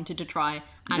 really wanted to try,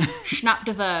 and Schnapp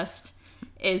de Wurst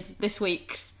is this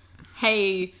week's.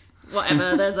 Hey,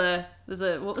 whatever. There's a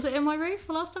what was it in my roof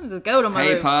last time? There's a goat on my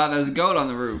roof. Hey, Pa, there's a goat on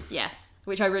the roof. Yes,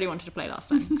 which I really wanted to play last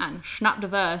time, and Schnapp de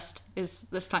Wurst is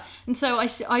this time. And so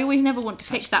I always never want to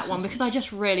pick that one because I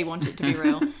just really want it to be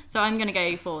real. So I'm going to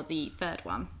go for the third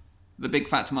one. The Big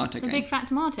Fat Tomato Game. The Big Fat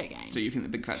Tomato Game. So you think the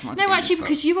Big Fat Tomato No, Game actually, is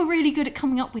because you were really good at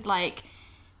coming up with like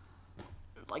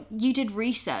you did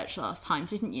research last time,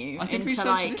 didn't you? I did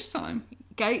research this time.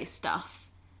 Goat stuff.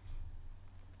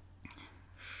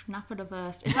 Schnapper de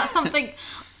Wurst. Is that something?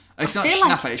 It's not feel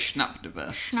Schnapper, like- it's Schnapp de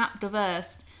Wurst. Schnapp de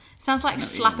Wurst. Sounds like know what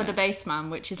Slapper you de meant. Bassman,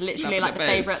 which is literally Slapper like de the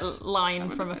Bass. favourite line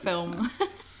Slapper from de a film that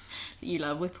you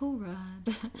love with Paul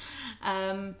Rudd.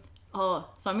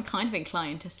 So I'm kind of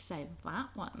inclined to say that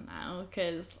one now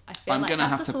because I feel I'm like gonna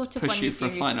that's have the to sort of push one you you for a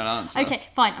do final research. answer. Okay,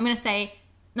 fine. I'm going to say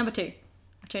number 2.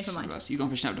 I've changed my mind. You've gone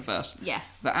for Schnapp de Wurst.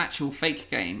 Yes. The actual fake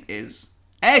game is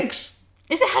Eggs.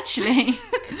 Is it actually?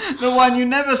 The one you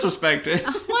never suspected.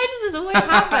 Why does this always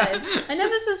happen? I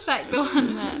never suspect the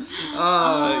one there.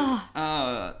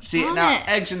 See, damn now it.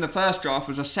 Eggs in the first draft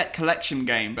was a set collection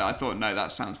game, but I thought, no,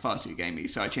 that sounds far too gamey,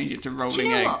 so I changed it to Rolling Do you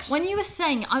know Eggs. what? When you were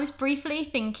saying it, I was briefly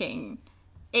thinking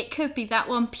it could be that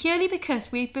one, purely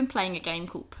because we've been playing a game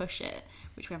called Push It,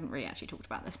 which we haven't really actually talked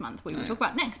about this month. We will talk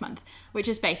about next month, which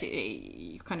is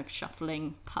basically you kind of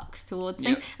shuffling pucks towards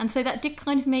things. Yep. And so that did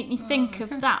kind of make me think of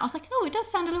that. I was like, oh, it does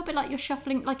sound a little bit like you're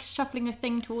shuffling a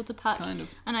thing towards a puck. Kind of.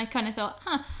 And I kind of thought,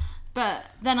 But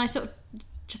then I sort of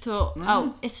just thought,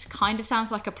 oh, it kind of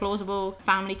sounds like a plausible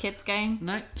family kids game.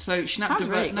 No, so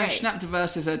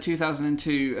Schnappdiverse is a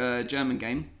 2002 German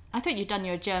game. I thought you'd done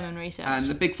your German research. And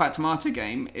the Big Fat Tomato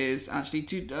game is actually a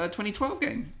 2012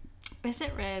 game. Is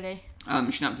it really?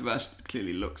 Schnappdiverse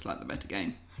clearly looks like the better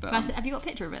game. But, Have you got a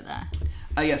picture of it there?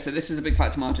 yeah, so this is the Big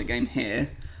Fat Tomato game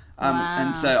here. Wow.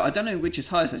 And so I don't know which is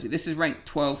highest actually. This is ranked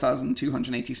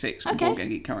 12,286 on Board Game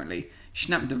Geek currently.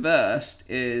 Schnappdiverse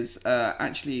is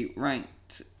actually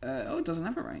ranked... it doesn't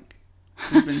have a rank.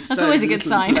 That's always a good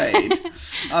sign.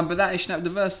 But that is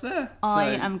Schnappdiverse there. I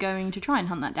am going to try and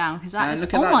hunt that down because that is...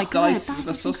 Look at oh that my god, dice with a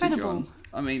that's sausage incredible. on.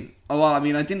 I mean,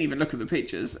 I didn't even look at the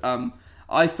pictures.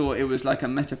 I thought it was like a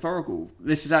metaphorical.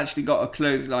 This has actually got a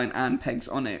clothesline and pegs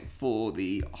on it for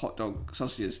the hot dog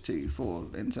sausages to fall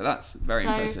in. So that's very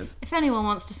impressive. If anyone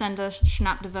wants to send us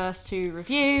Schnappdiverse to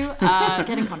review, get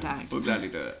in contact. We'll gladly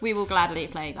do it. We will gladly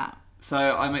play that.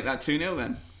 So I make that 2-0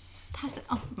 then.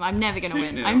 I'm never going to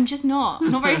win. 2-0. I'm just not.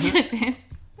 I'm not very good at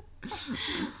this.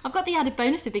 I've got the added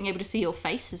bonus of being able to see your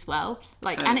face as well.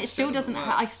 And it still doesn't...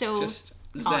 I still... Just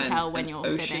can't tell when you're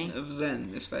ocean fibbing. of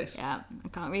zen, this face. Yeah, I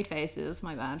can't read faces,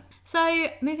 my bad. So,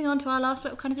 moving on to our last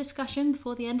little kind of discussion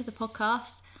before the end of the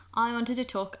podcast, I wanted to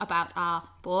talk about our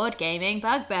board gaming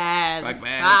bugbears.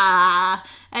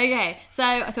 Okay, so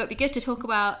I thought it'd be good to talk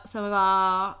about some of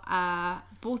our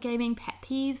board gaming pet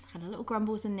peeves, kind of little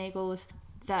grumbles and niggles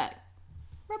that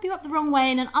rub you up the wrong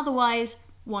way in an otherwise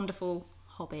wonderful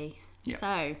hobby. Yeah.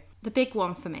 So, the big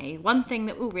one for me, one thing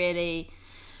that will really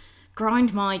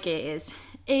grind my gears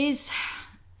is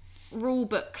rule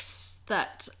books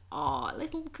that are a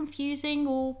little confusing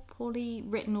or poorly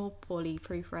written or poorly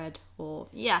proofread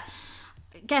I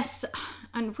guess,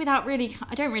 and without really,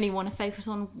 I don't really want to focus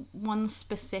on one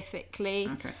specifically,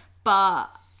 but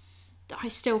I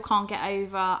still can't get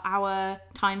over our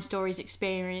Time Stories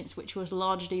experience, which was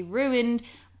largely ruined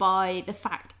by the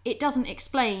fact it doesn't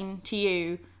explain to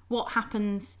you what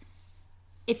happens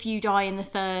if you die in the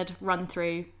third run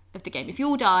through of the game. If you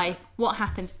all die, what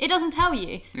happens? It doesn't tell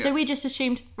you. Yeah. So we just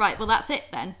assumed, right, well that's it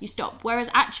then, you stop. Whereas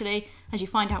actually, as you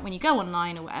find out when you go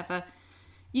online or whatever,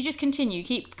 you just continue,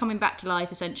 keep coming back to life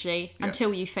essentially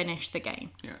until you finish the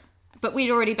game. Yeah. But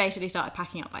we'd already basically started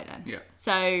packing up by then. Yeah.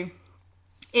 So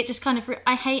it just kind of,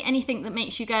 I hate anything that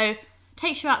makes you go,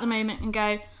 takes you out the moment and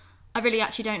go, I really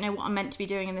actually don't know what I'm meant to be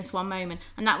doing in this one moment.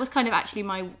 And that was kind of actually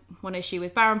my one issue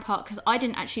with Baron Park, because I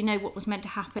didn't actually know what was meant to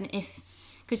happen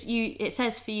because it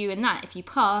says for you in that if you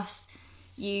pass,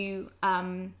 you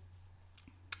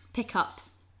pick up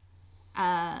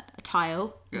a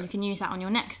tile and you can use that on your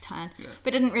next turn. Yeah.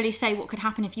 But it didn't really say what could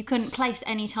happen if you couldn't place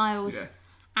any tiles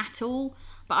at all.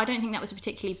 But I don't think that was a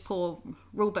particularly poor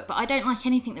rule book. But I don't like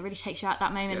anything that really takes you out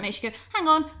that moment. It makes you go, hang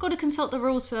on, got to consult the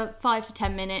rules for 5 to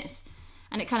 10 minutes.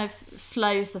 And it kind of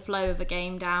slows the flow of a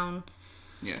game down.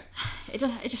 Yeah. I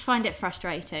just find it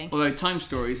frustrating. Although Time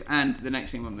Stories and the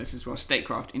next thing on this as well,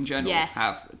 Statecraft in general,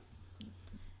 have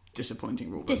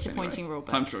disappointing rule books. Rule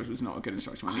books. Time Stories was not a good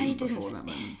instruction manual before that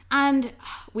moment. And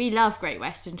we love Great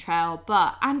Western Trail,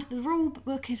 and the rule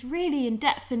book is really in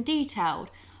depth and detailed,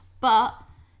 but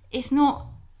it's not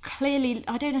clearly,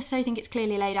 I don't necessarily think it's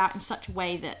clearly laid out in such a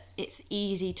way that it's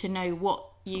easy to know what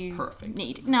you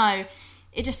need. No,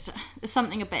 it just, there's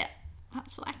something a bit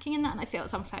perhaps lacking in that, and I feel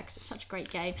it's unfair because it's such a great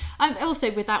game.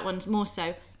 Also with that one more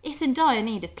so, it's in dire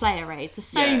need of player aids. There's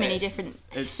so many different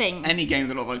things. Any game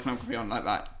with a lot of iconography on like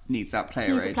that needs that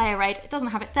player aid. Needs a player aid. It doesn't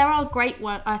have it. There are great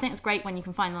ones. I think it's great when you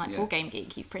can find them like Board Game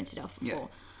Geek you've printed off before.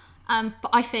 But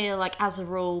I feel like as a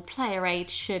rule, player aid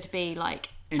should be like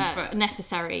a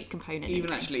necessary component.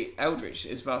 Even actually, Eldritch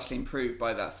is vastly improved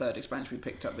by that third expansion we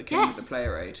picked up that came with the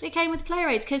player aid. It came with player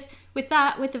aids because with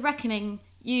the Reckoning,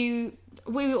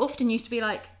 we often used to be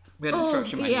like, we had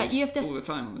instruction manuals all the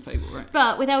time on the table, right?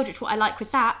 But with Eldritch, what I like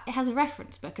with that, it has a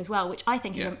reference book as well, which I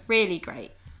think is a really great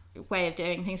way of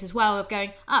doing things as well, of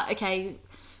going,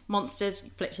 monsters,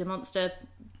 flip to the monster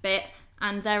bit,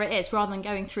 and there it is, rather than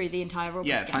going through the entire rule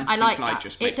book. Fantasy I like Flight that.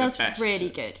 just make it does the best really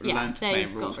good. Yeah, learn to play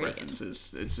they've rules got really references.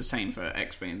 Good. It's the same for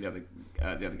X-Wing and the other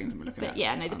the other games we're looking at. But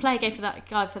yeah, no, the player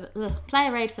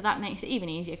player aid for that makes it even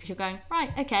easier because you're going, right,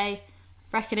 okay,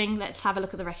 Reckoning, let's have a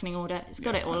look at the Reckoning order. It's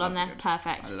got it all on there.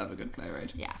 Perfect. I love a good player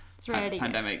aid. Yeah, it's really good.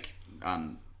 Pandemic,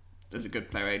 there's a good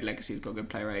player aid. Legacy's got a good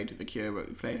player aid. The Cure, what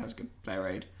we played, has a good player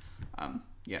aid.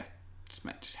 Yeah,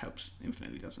 just helps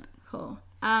infinitely, doesn't it? Cool.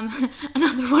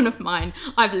 Another one of mine,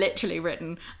 I've literally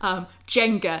written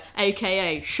Jenga,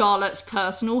 aka Charlotte's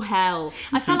personal hell.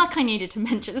 I felt like I needed to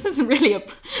mention, this isn't really a...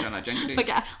 Don't like Jenga, do you? But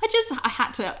I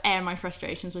had to air my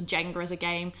frustrations with Jenga as a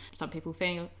game. Some people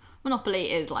feel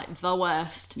Monopoly is like the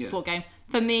worst board game.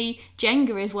 For me,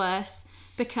 Jenga is worse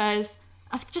because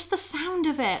of just the sound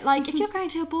of it. Like, if you're going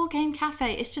to a board game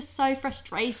cafe, it's just so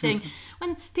frustrating.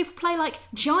 When people play, like,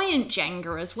 giant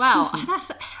Jenga as well,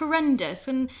 that's horrendous.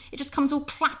 And it just comes all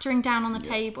clattering down on the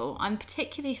table. I'm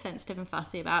particularly sensitive and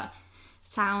fussy about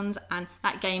sounds, and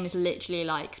that game is literally,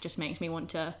 like, just makes me want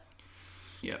to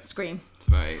scream. It's a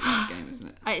very loud game, isn't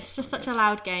it? It's just such a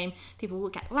loud game. People will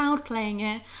get loud playing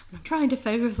it. And I'm trying to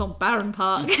focus on Baron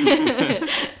Park. No,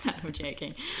 I'm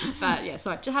joking. But yeah,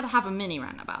 sorry, just had to have a mini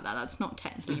rant about that. That's not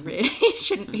technically really,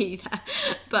 shouldn't be there.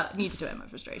 But needed to air my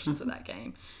frustrations with that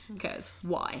game. Because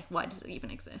why? Why does it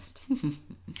even exist?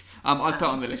 I've put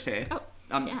on the list here.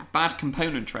 Bad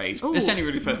component trade. This only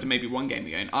really refers to maybe one game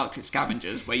ago in Arctic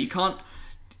Scavengers, where you can't.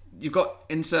 You've got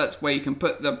inserts where you can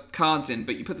put the cards in,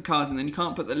 but you put the cards in and then you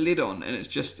can't put the lid on, and it's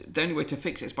just the only way to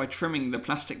fix it is by trimming the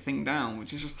plastic thing down,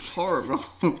 which is just horrible.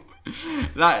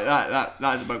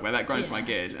 that is a bugbear. That grinds my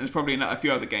gears. And there's probably a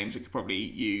few other games that could probably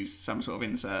use some sort of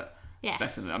insert. Yes.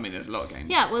 Definitely. I mean, there's a lot of games.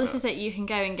 Yeah, well, this is it. You can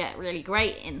go and get really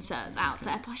great inserts out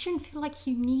there, but I shouldn't feel like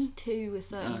you need to with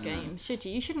certain games, should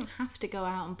you? You shouldn't have to go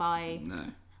out and buy... No.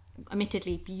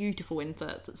 Admittedly, beautiful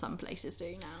inserts that some places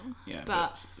do now. Yeah,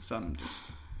 but some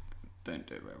just... don't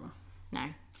do it very well. No,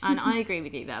 and I agree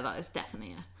with you there. That is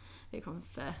definitely a big problem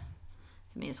for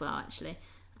me as well, actually.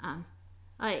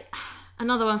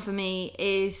 Another one for me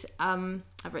is I've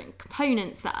written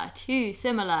components that are too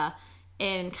similar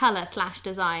in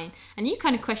colour/design, and you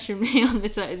kind of questioned me on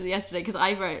this yesterday because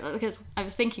I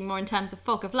was thinking more in terms of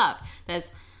Fog of Love.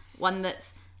 There's one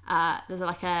that's there's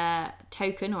like a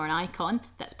token or an icon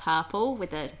that's purple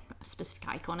with a specific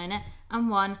icon in it, and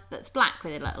one that's black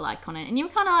with a little icon in it. And you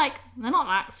were kind of like, they're not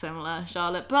that similar,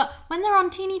 Charlotte. But when they're on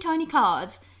teeny tiny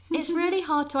cards, it's really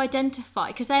hard to identify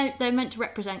because they're meant to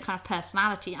represent kind of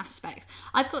personality aspects.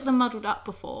 I've got them muddled up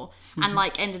before and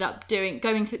like ended up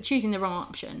choosing the wrong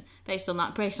option based on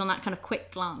that kind of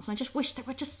quick glance. And I just wish they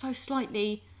were just so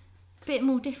slightly a bit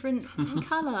more different in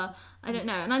colour. I don't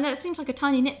know. And I know it seems like a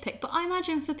tiny nitpick, but I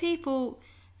imagine for people...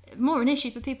 more an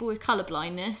issue for people with colour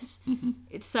blindness.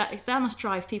 That must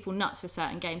drive people nuts for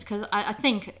certain games because I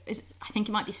think it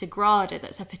might be Sagrada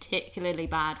that's a particularly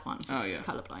bad one for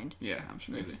colourblind. Yeah,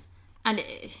 absolutely. And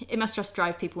it must just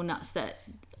drive people nuts that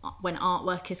when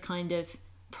artwork is kind of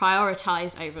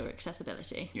prioritised over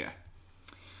accessibility. Yeah.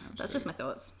 Absolutely. That's just my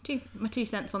thoughts. My 2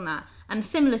 cents on that. And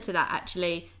similar to that,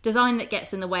 actually, design that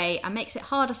gets in the way and makes it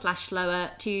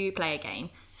harder/slower to play a game.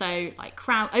 So, like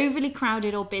overly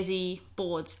crowded or busy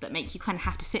boards that make you kind of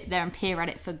have to sit there and peer at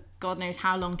it for God knows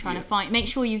how long trying to find. Make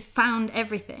sure you've found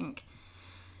everything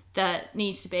that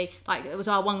needs to be. Like, it was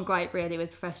our one gripe really with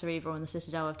Professor Evil and the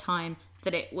Citadel of Time,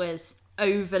 that it was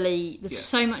overly... There's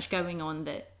so much going on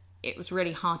that it was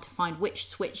really hard to find which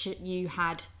switch you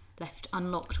had left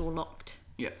unlocked or locked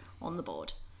on the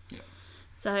board. Yeah.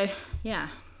 So, yeah.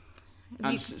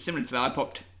 And similar to that, I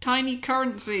popped tiny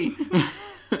currency.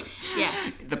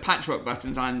 Yes. The patchwork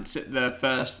buttons and the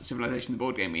first Civilization, the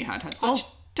board game we had such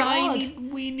tiny,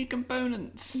 weeny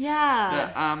components.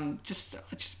 Yeah. That it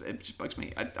just bugs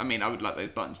me. I mean, I would like those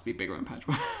buttons to be bigger in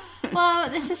patchwork.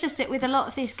 Well, this is just it. With a lot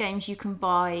of these games, you can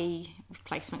buy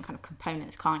replacement kind of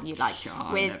components, can't you? Like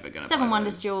with Seven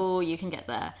Wonders Duel, you can get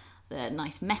the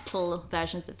nice metal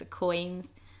versions of the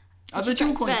coins. The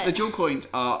dual coins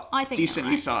are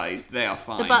decently sized. They are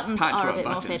fine. The buttons patchwork are a bit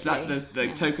buttons. more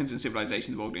The tokens in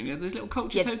Civilization, the board game. There's little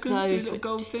culture tokens, these little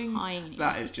gold things. Tiny.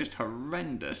 That is just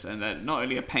horrendous, and they're not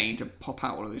only a pain to pop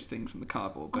out all of those things from the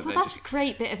cardboard, but that's a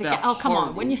great bit of a game. Oh, come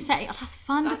on! When you're setting, that's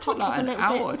fun to pop up a little bit.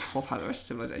 An hour to pop out the rest of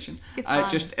Civilization.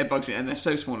 It bugs me, and they're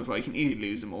so small as well. You can easily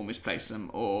lose them or misplace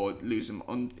them, or lose them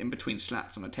in between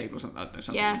slats on a table or something. I don't know,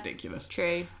 something ridiculous.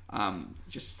 True.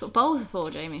 Just what bowls are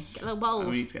for, Jamie. Get little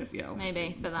bowls.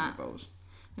 Maybe for that. Bowls.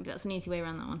 Maybe that's an easy way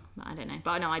around that one, but I don't know.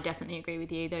 But no, I definitely agree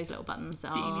with you. Those little buttons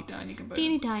are teeny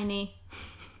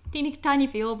tiny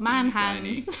for your man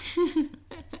hands.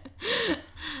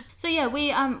 So yeah, we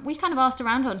kind of asked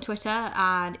around on Twitter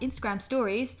and Instagram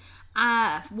stories,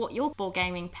 what your board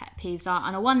gaming pet peeves are,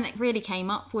 and one that really came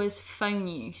up was phone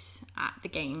use at the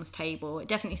games table. It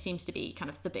definitely seems to be kind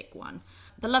of the big one.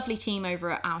 The lovely team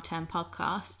over at Our Turn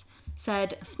Podcast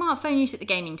said smartphone use at the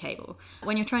gaming table.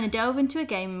 When you're trying to delve into a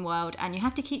gaming world and you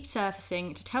have to keep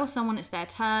surfacing to tell someone it's their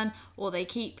turn, or they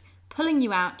keep pulling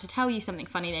you out to tell you something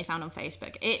funny they found on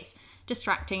Facebook, it's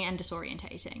distracting and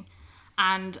disorientating.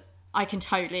 And I can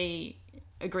totally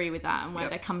agree with that and where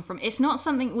they're coming from. It's not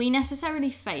something we necessarily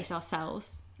face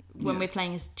ourselves when we're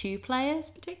playing as two players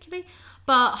particularly,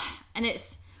 and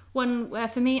it's one where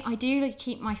for me I do like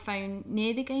keep my phone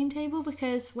near the game table,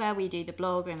 because where we do the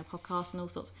blog and the podcast and all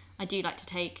sorts, I do like to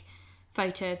take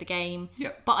photo of the game,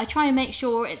 but I try and make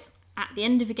sure it's at the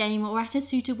end of a game or at a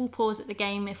suitable pause at the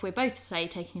game if we're both, say,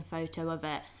 taking a photo of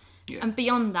it. And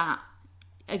beyond that,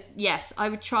 yes, I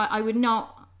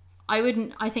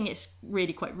think it's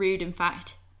really quite rude, in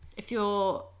fact, if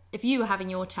you were having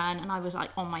your turn and I was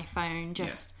like on my phone,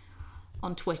 just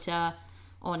on Twitter,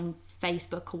 on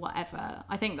Facebook or whatever,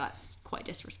 I think that's quite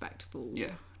disrespectful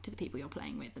to the people you're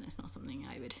playing with, and it's not something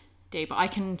I would do. But I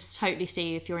can totally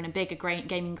see, if you're in a bigger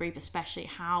gaming group especially,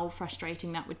 how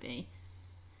frustrating that would be,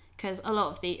 because a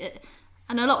lot of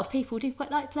people do quite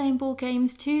like playing board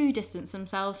games to distance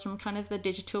themselves from kind of the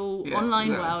digital online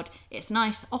world. It's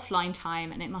nice offline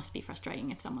time, and it must be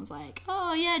frustrating if someone's like,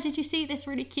 oh yeah, did you see this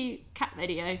really cute cat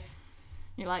video?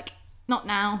 You're like, not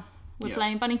now, we're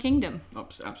playing Bunny Kingdom.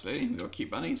 Absolutely, we've got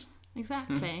cute bunnies.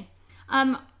 Exactly.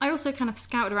 I also kind of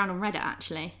scouted around on Reddit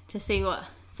actually to see what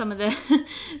some of the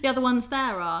the other ones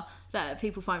there are that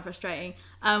people find frustrating.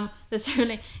 There's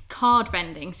really card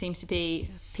bending seems to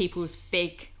be people's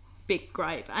big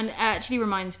gripe, and it actually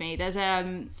reminds me, there's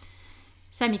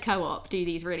Semi-Co-op do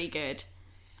these really good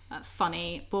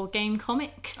funny board game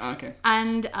comics.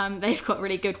 And they've got a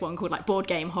really good one called like Board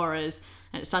Game Horrors,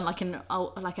 and it's done like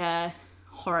a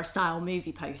horror style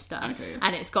movie poster,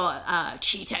 and it's got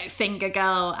Cheeto Finger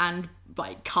Girl and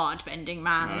like card bending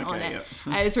man on it.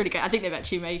 It was really good. I think they're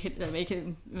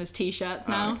making them as t-shirts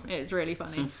now. It's really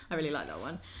funny. I really like that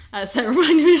one. So it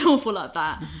reminded me an awful lot of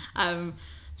that.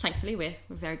 Thankfully, we're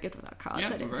very good with our cards.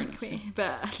 I don't think we.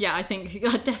 But yeah, I think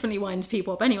that definitely winds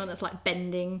people up. Anyone that's like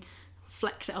bending,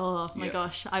 flex. Oh my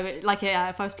gosh! I would like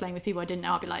if I was playing with people I didn't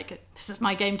know, I'd be like, "This is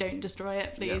my game. Don't destroy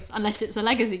it, please." Unless it's a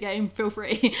legacy game, feel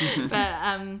free.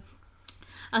 But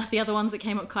the other ones that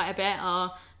came up quite a bit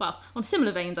are, well, on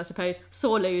similar veins, I suppose,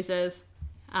 sore losers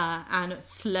and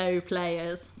slow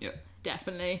players.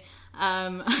 Definitely.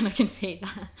 And I can see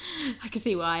that. I can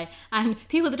see why. And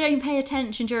people that don't pay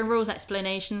attention during rules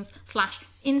explanations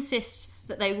 / insist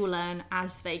that they will learn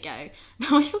as they go.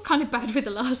 Now, I feel kind of bad with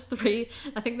the last three.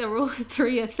 I think they're all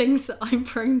three are things that I'm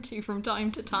prone to from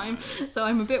time to time. So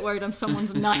I'm a bit worried I'm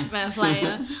someone's nightmare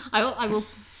player. I will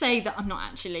say that I'm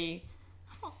not that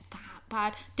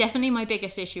bad. Definitely my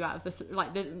biggest issue out of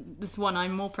the one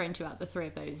I'm more prone to out of the three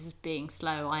of those is being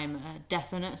slow. I'm a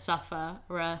definite sufferer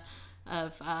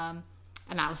of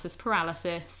analysis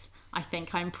paralysis. I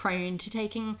think I'm prone to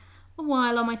taking a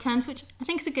while on my turns, which I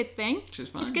think is a good thing. Which is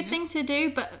fine. It's a good thing to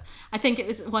do, but I think it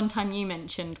was one time you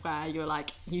mentioned where you were like,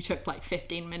 you took like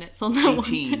 15 minutes on that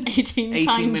 18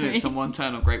 minutes on one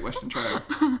turn on Great Western Trail.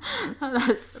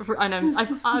 I know.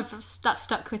 That's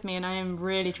stuck with me, and I am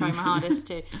really trying my hardest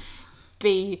to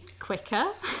be quicker.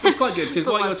 It's quite good, because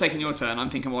while you're taking your turn, I'm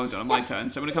thinking, well, I've done my turn.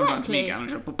 So when it comes down to me again, I'm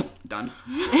just done.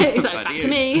 Exactly, back to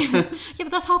me. Yeah, but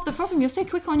that's half the problem. You're so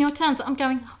quick on your turns that I'm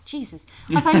going, oh, Jesus.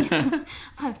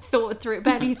 I've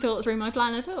barely thought through my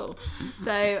plan at all.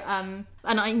 So, and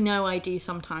I know I do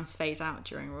sometimes phase out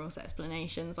during rules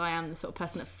explanations. I am the sort of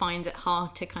person that finds it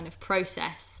hard to kind of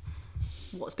process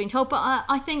what's been told. But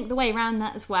I think the way around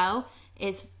that as well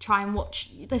is try and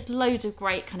watch. There's loads of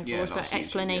great kind of rules but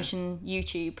explanation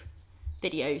YouTube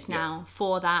videos now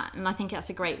for that, and I think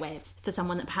that's a great way for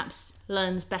someone that perhaps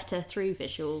learns better through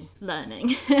visual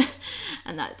learning.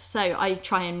 And that's so I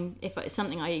try, and if it's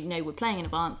something I know we're playing in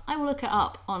advance, I will look it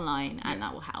up online, and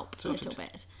that will help a little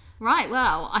bit. Right,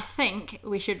 well, I think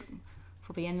we should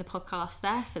probably end the podcast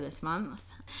there for this month.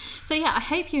 So yeah, I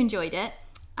hope you enjoyed it.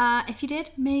 If you did,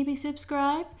 maybe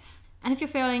subscribe. And if you're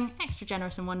feeling extra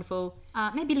generous and wonderful,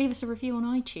 maybe leave us a review on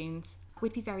iTunes.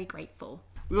 We'd be very grateful.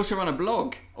 We also run a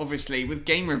blog, obviously, with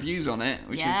game reviews on it,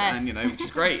 which is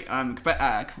great.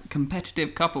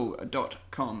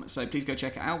 Competitivecouple.com. So please go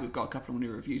check it out. We've got a couple of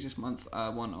new reviews this month.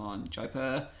 One on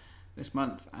Jaipur this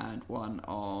month, and one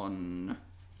on...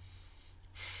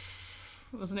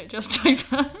 Wasn't it just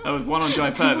Jaipur? There was one on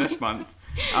Jaipur this month.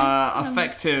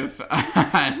 Effective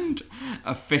and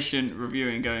efficient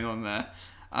reviewing going on there.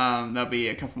 There'll be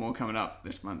a couple more coming up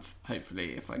this month,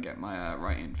 hopefully, if I get my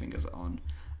writing fingers on.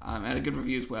 And a good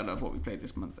review as well of what we played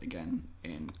this month, again,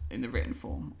 in the written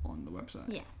form on the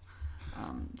website. Yeah.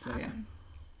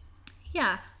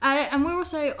 Yeah. And we're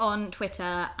also on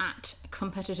Twitter at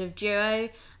Competitive Duo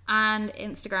and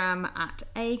Instagram at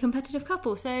A Competitive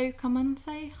Couple. So come and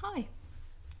say hi.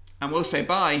 And we'll say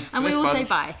bye. And we will say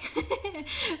bye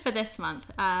for this month.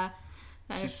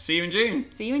 See you in June.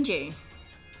 See you in June.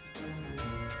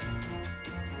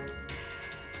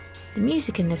 The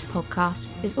music in this podcast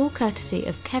is all courtesy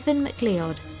of Kevin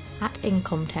McLeod at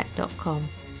incomtech.com.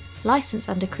 Licensed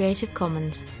under Creative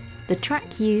Commons. The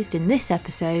track used in this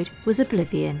episode was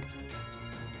Oblivion.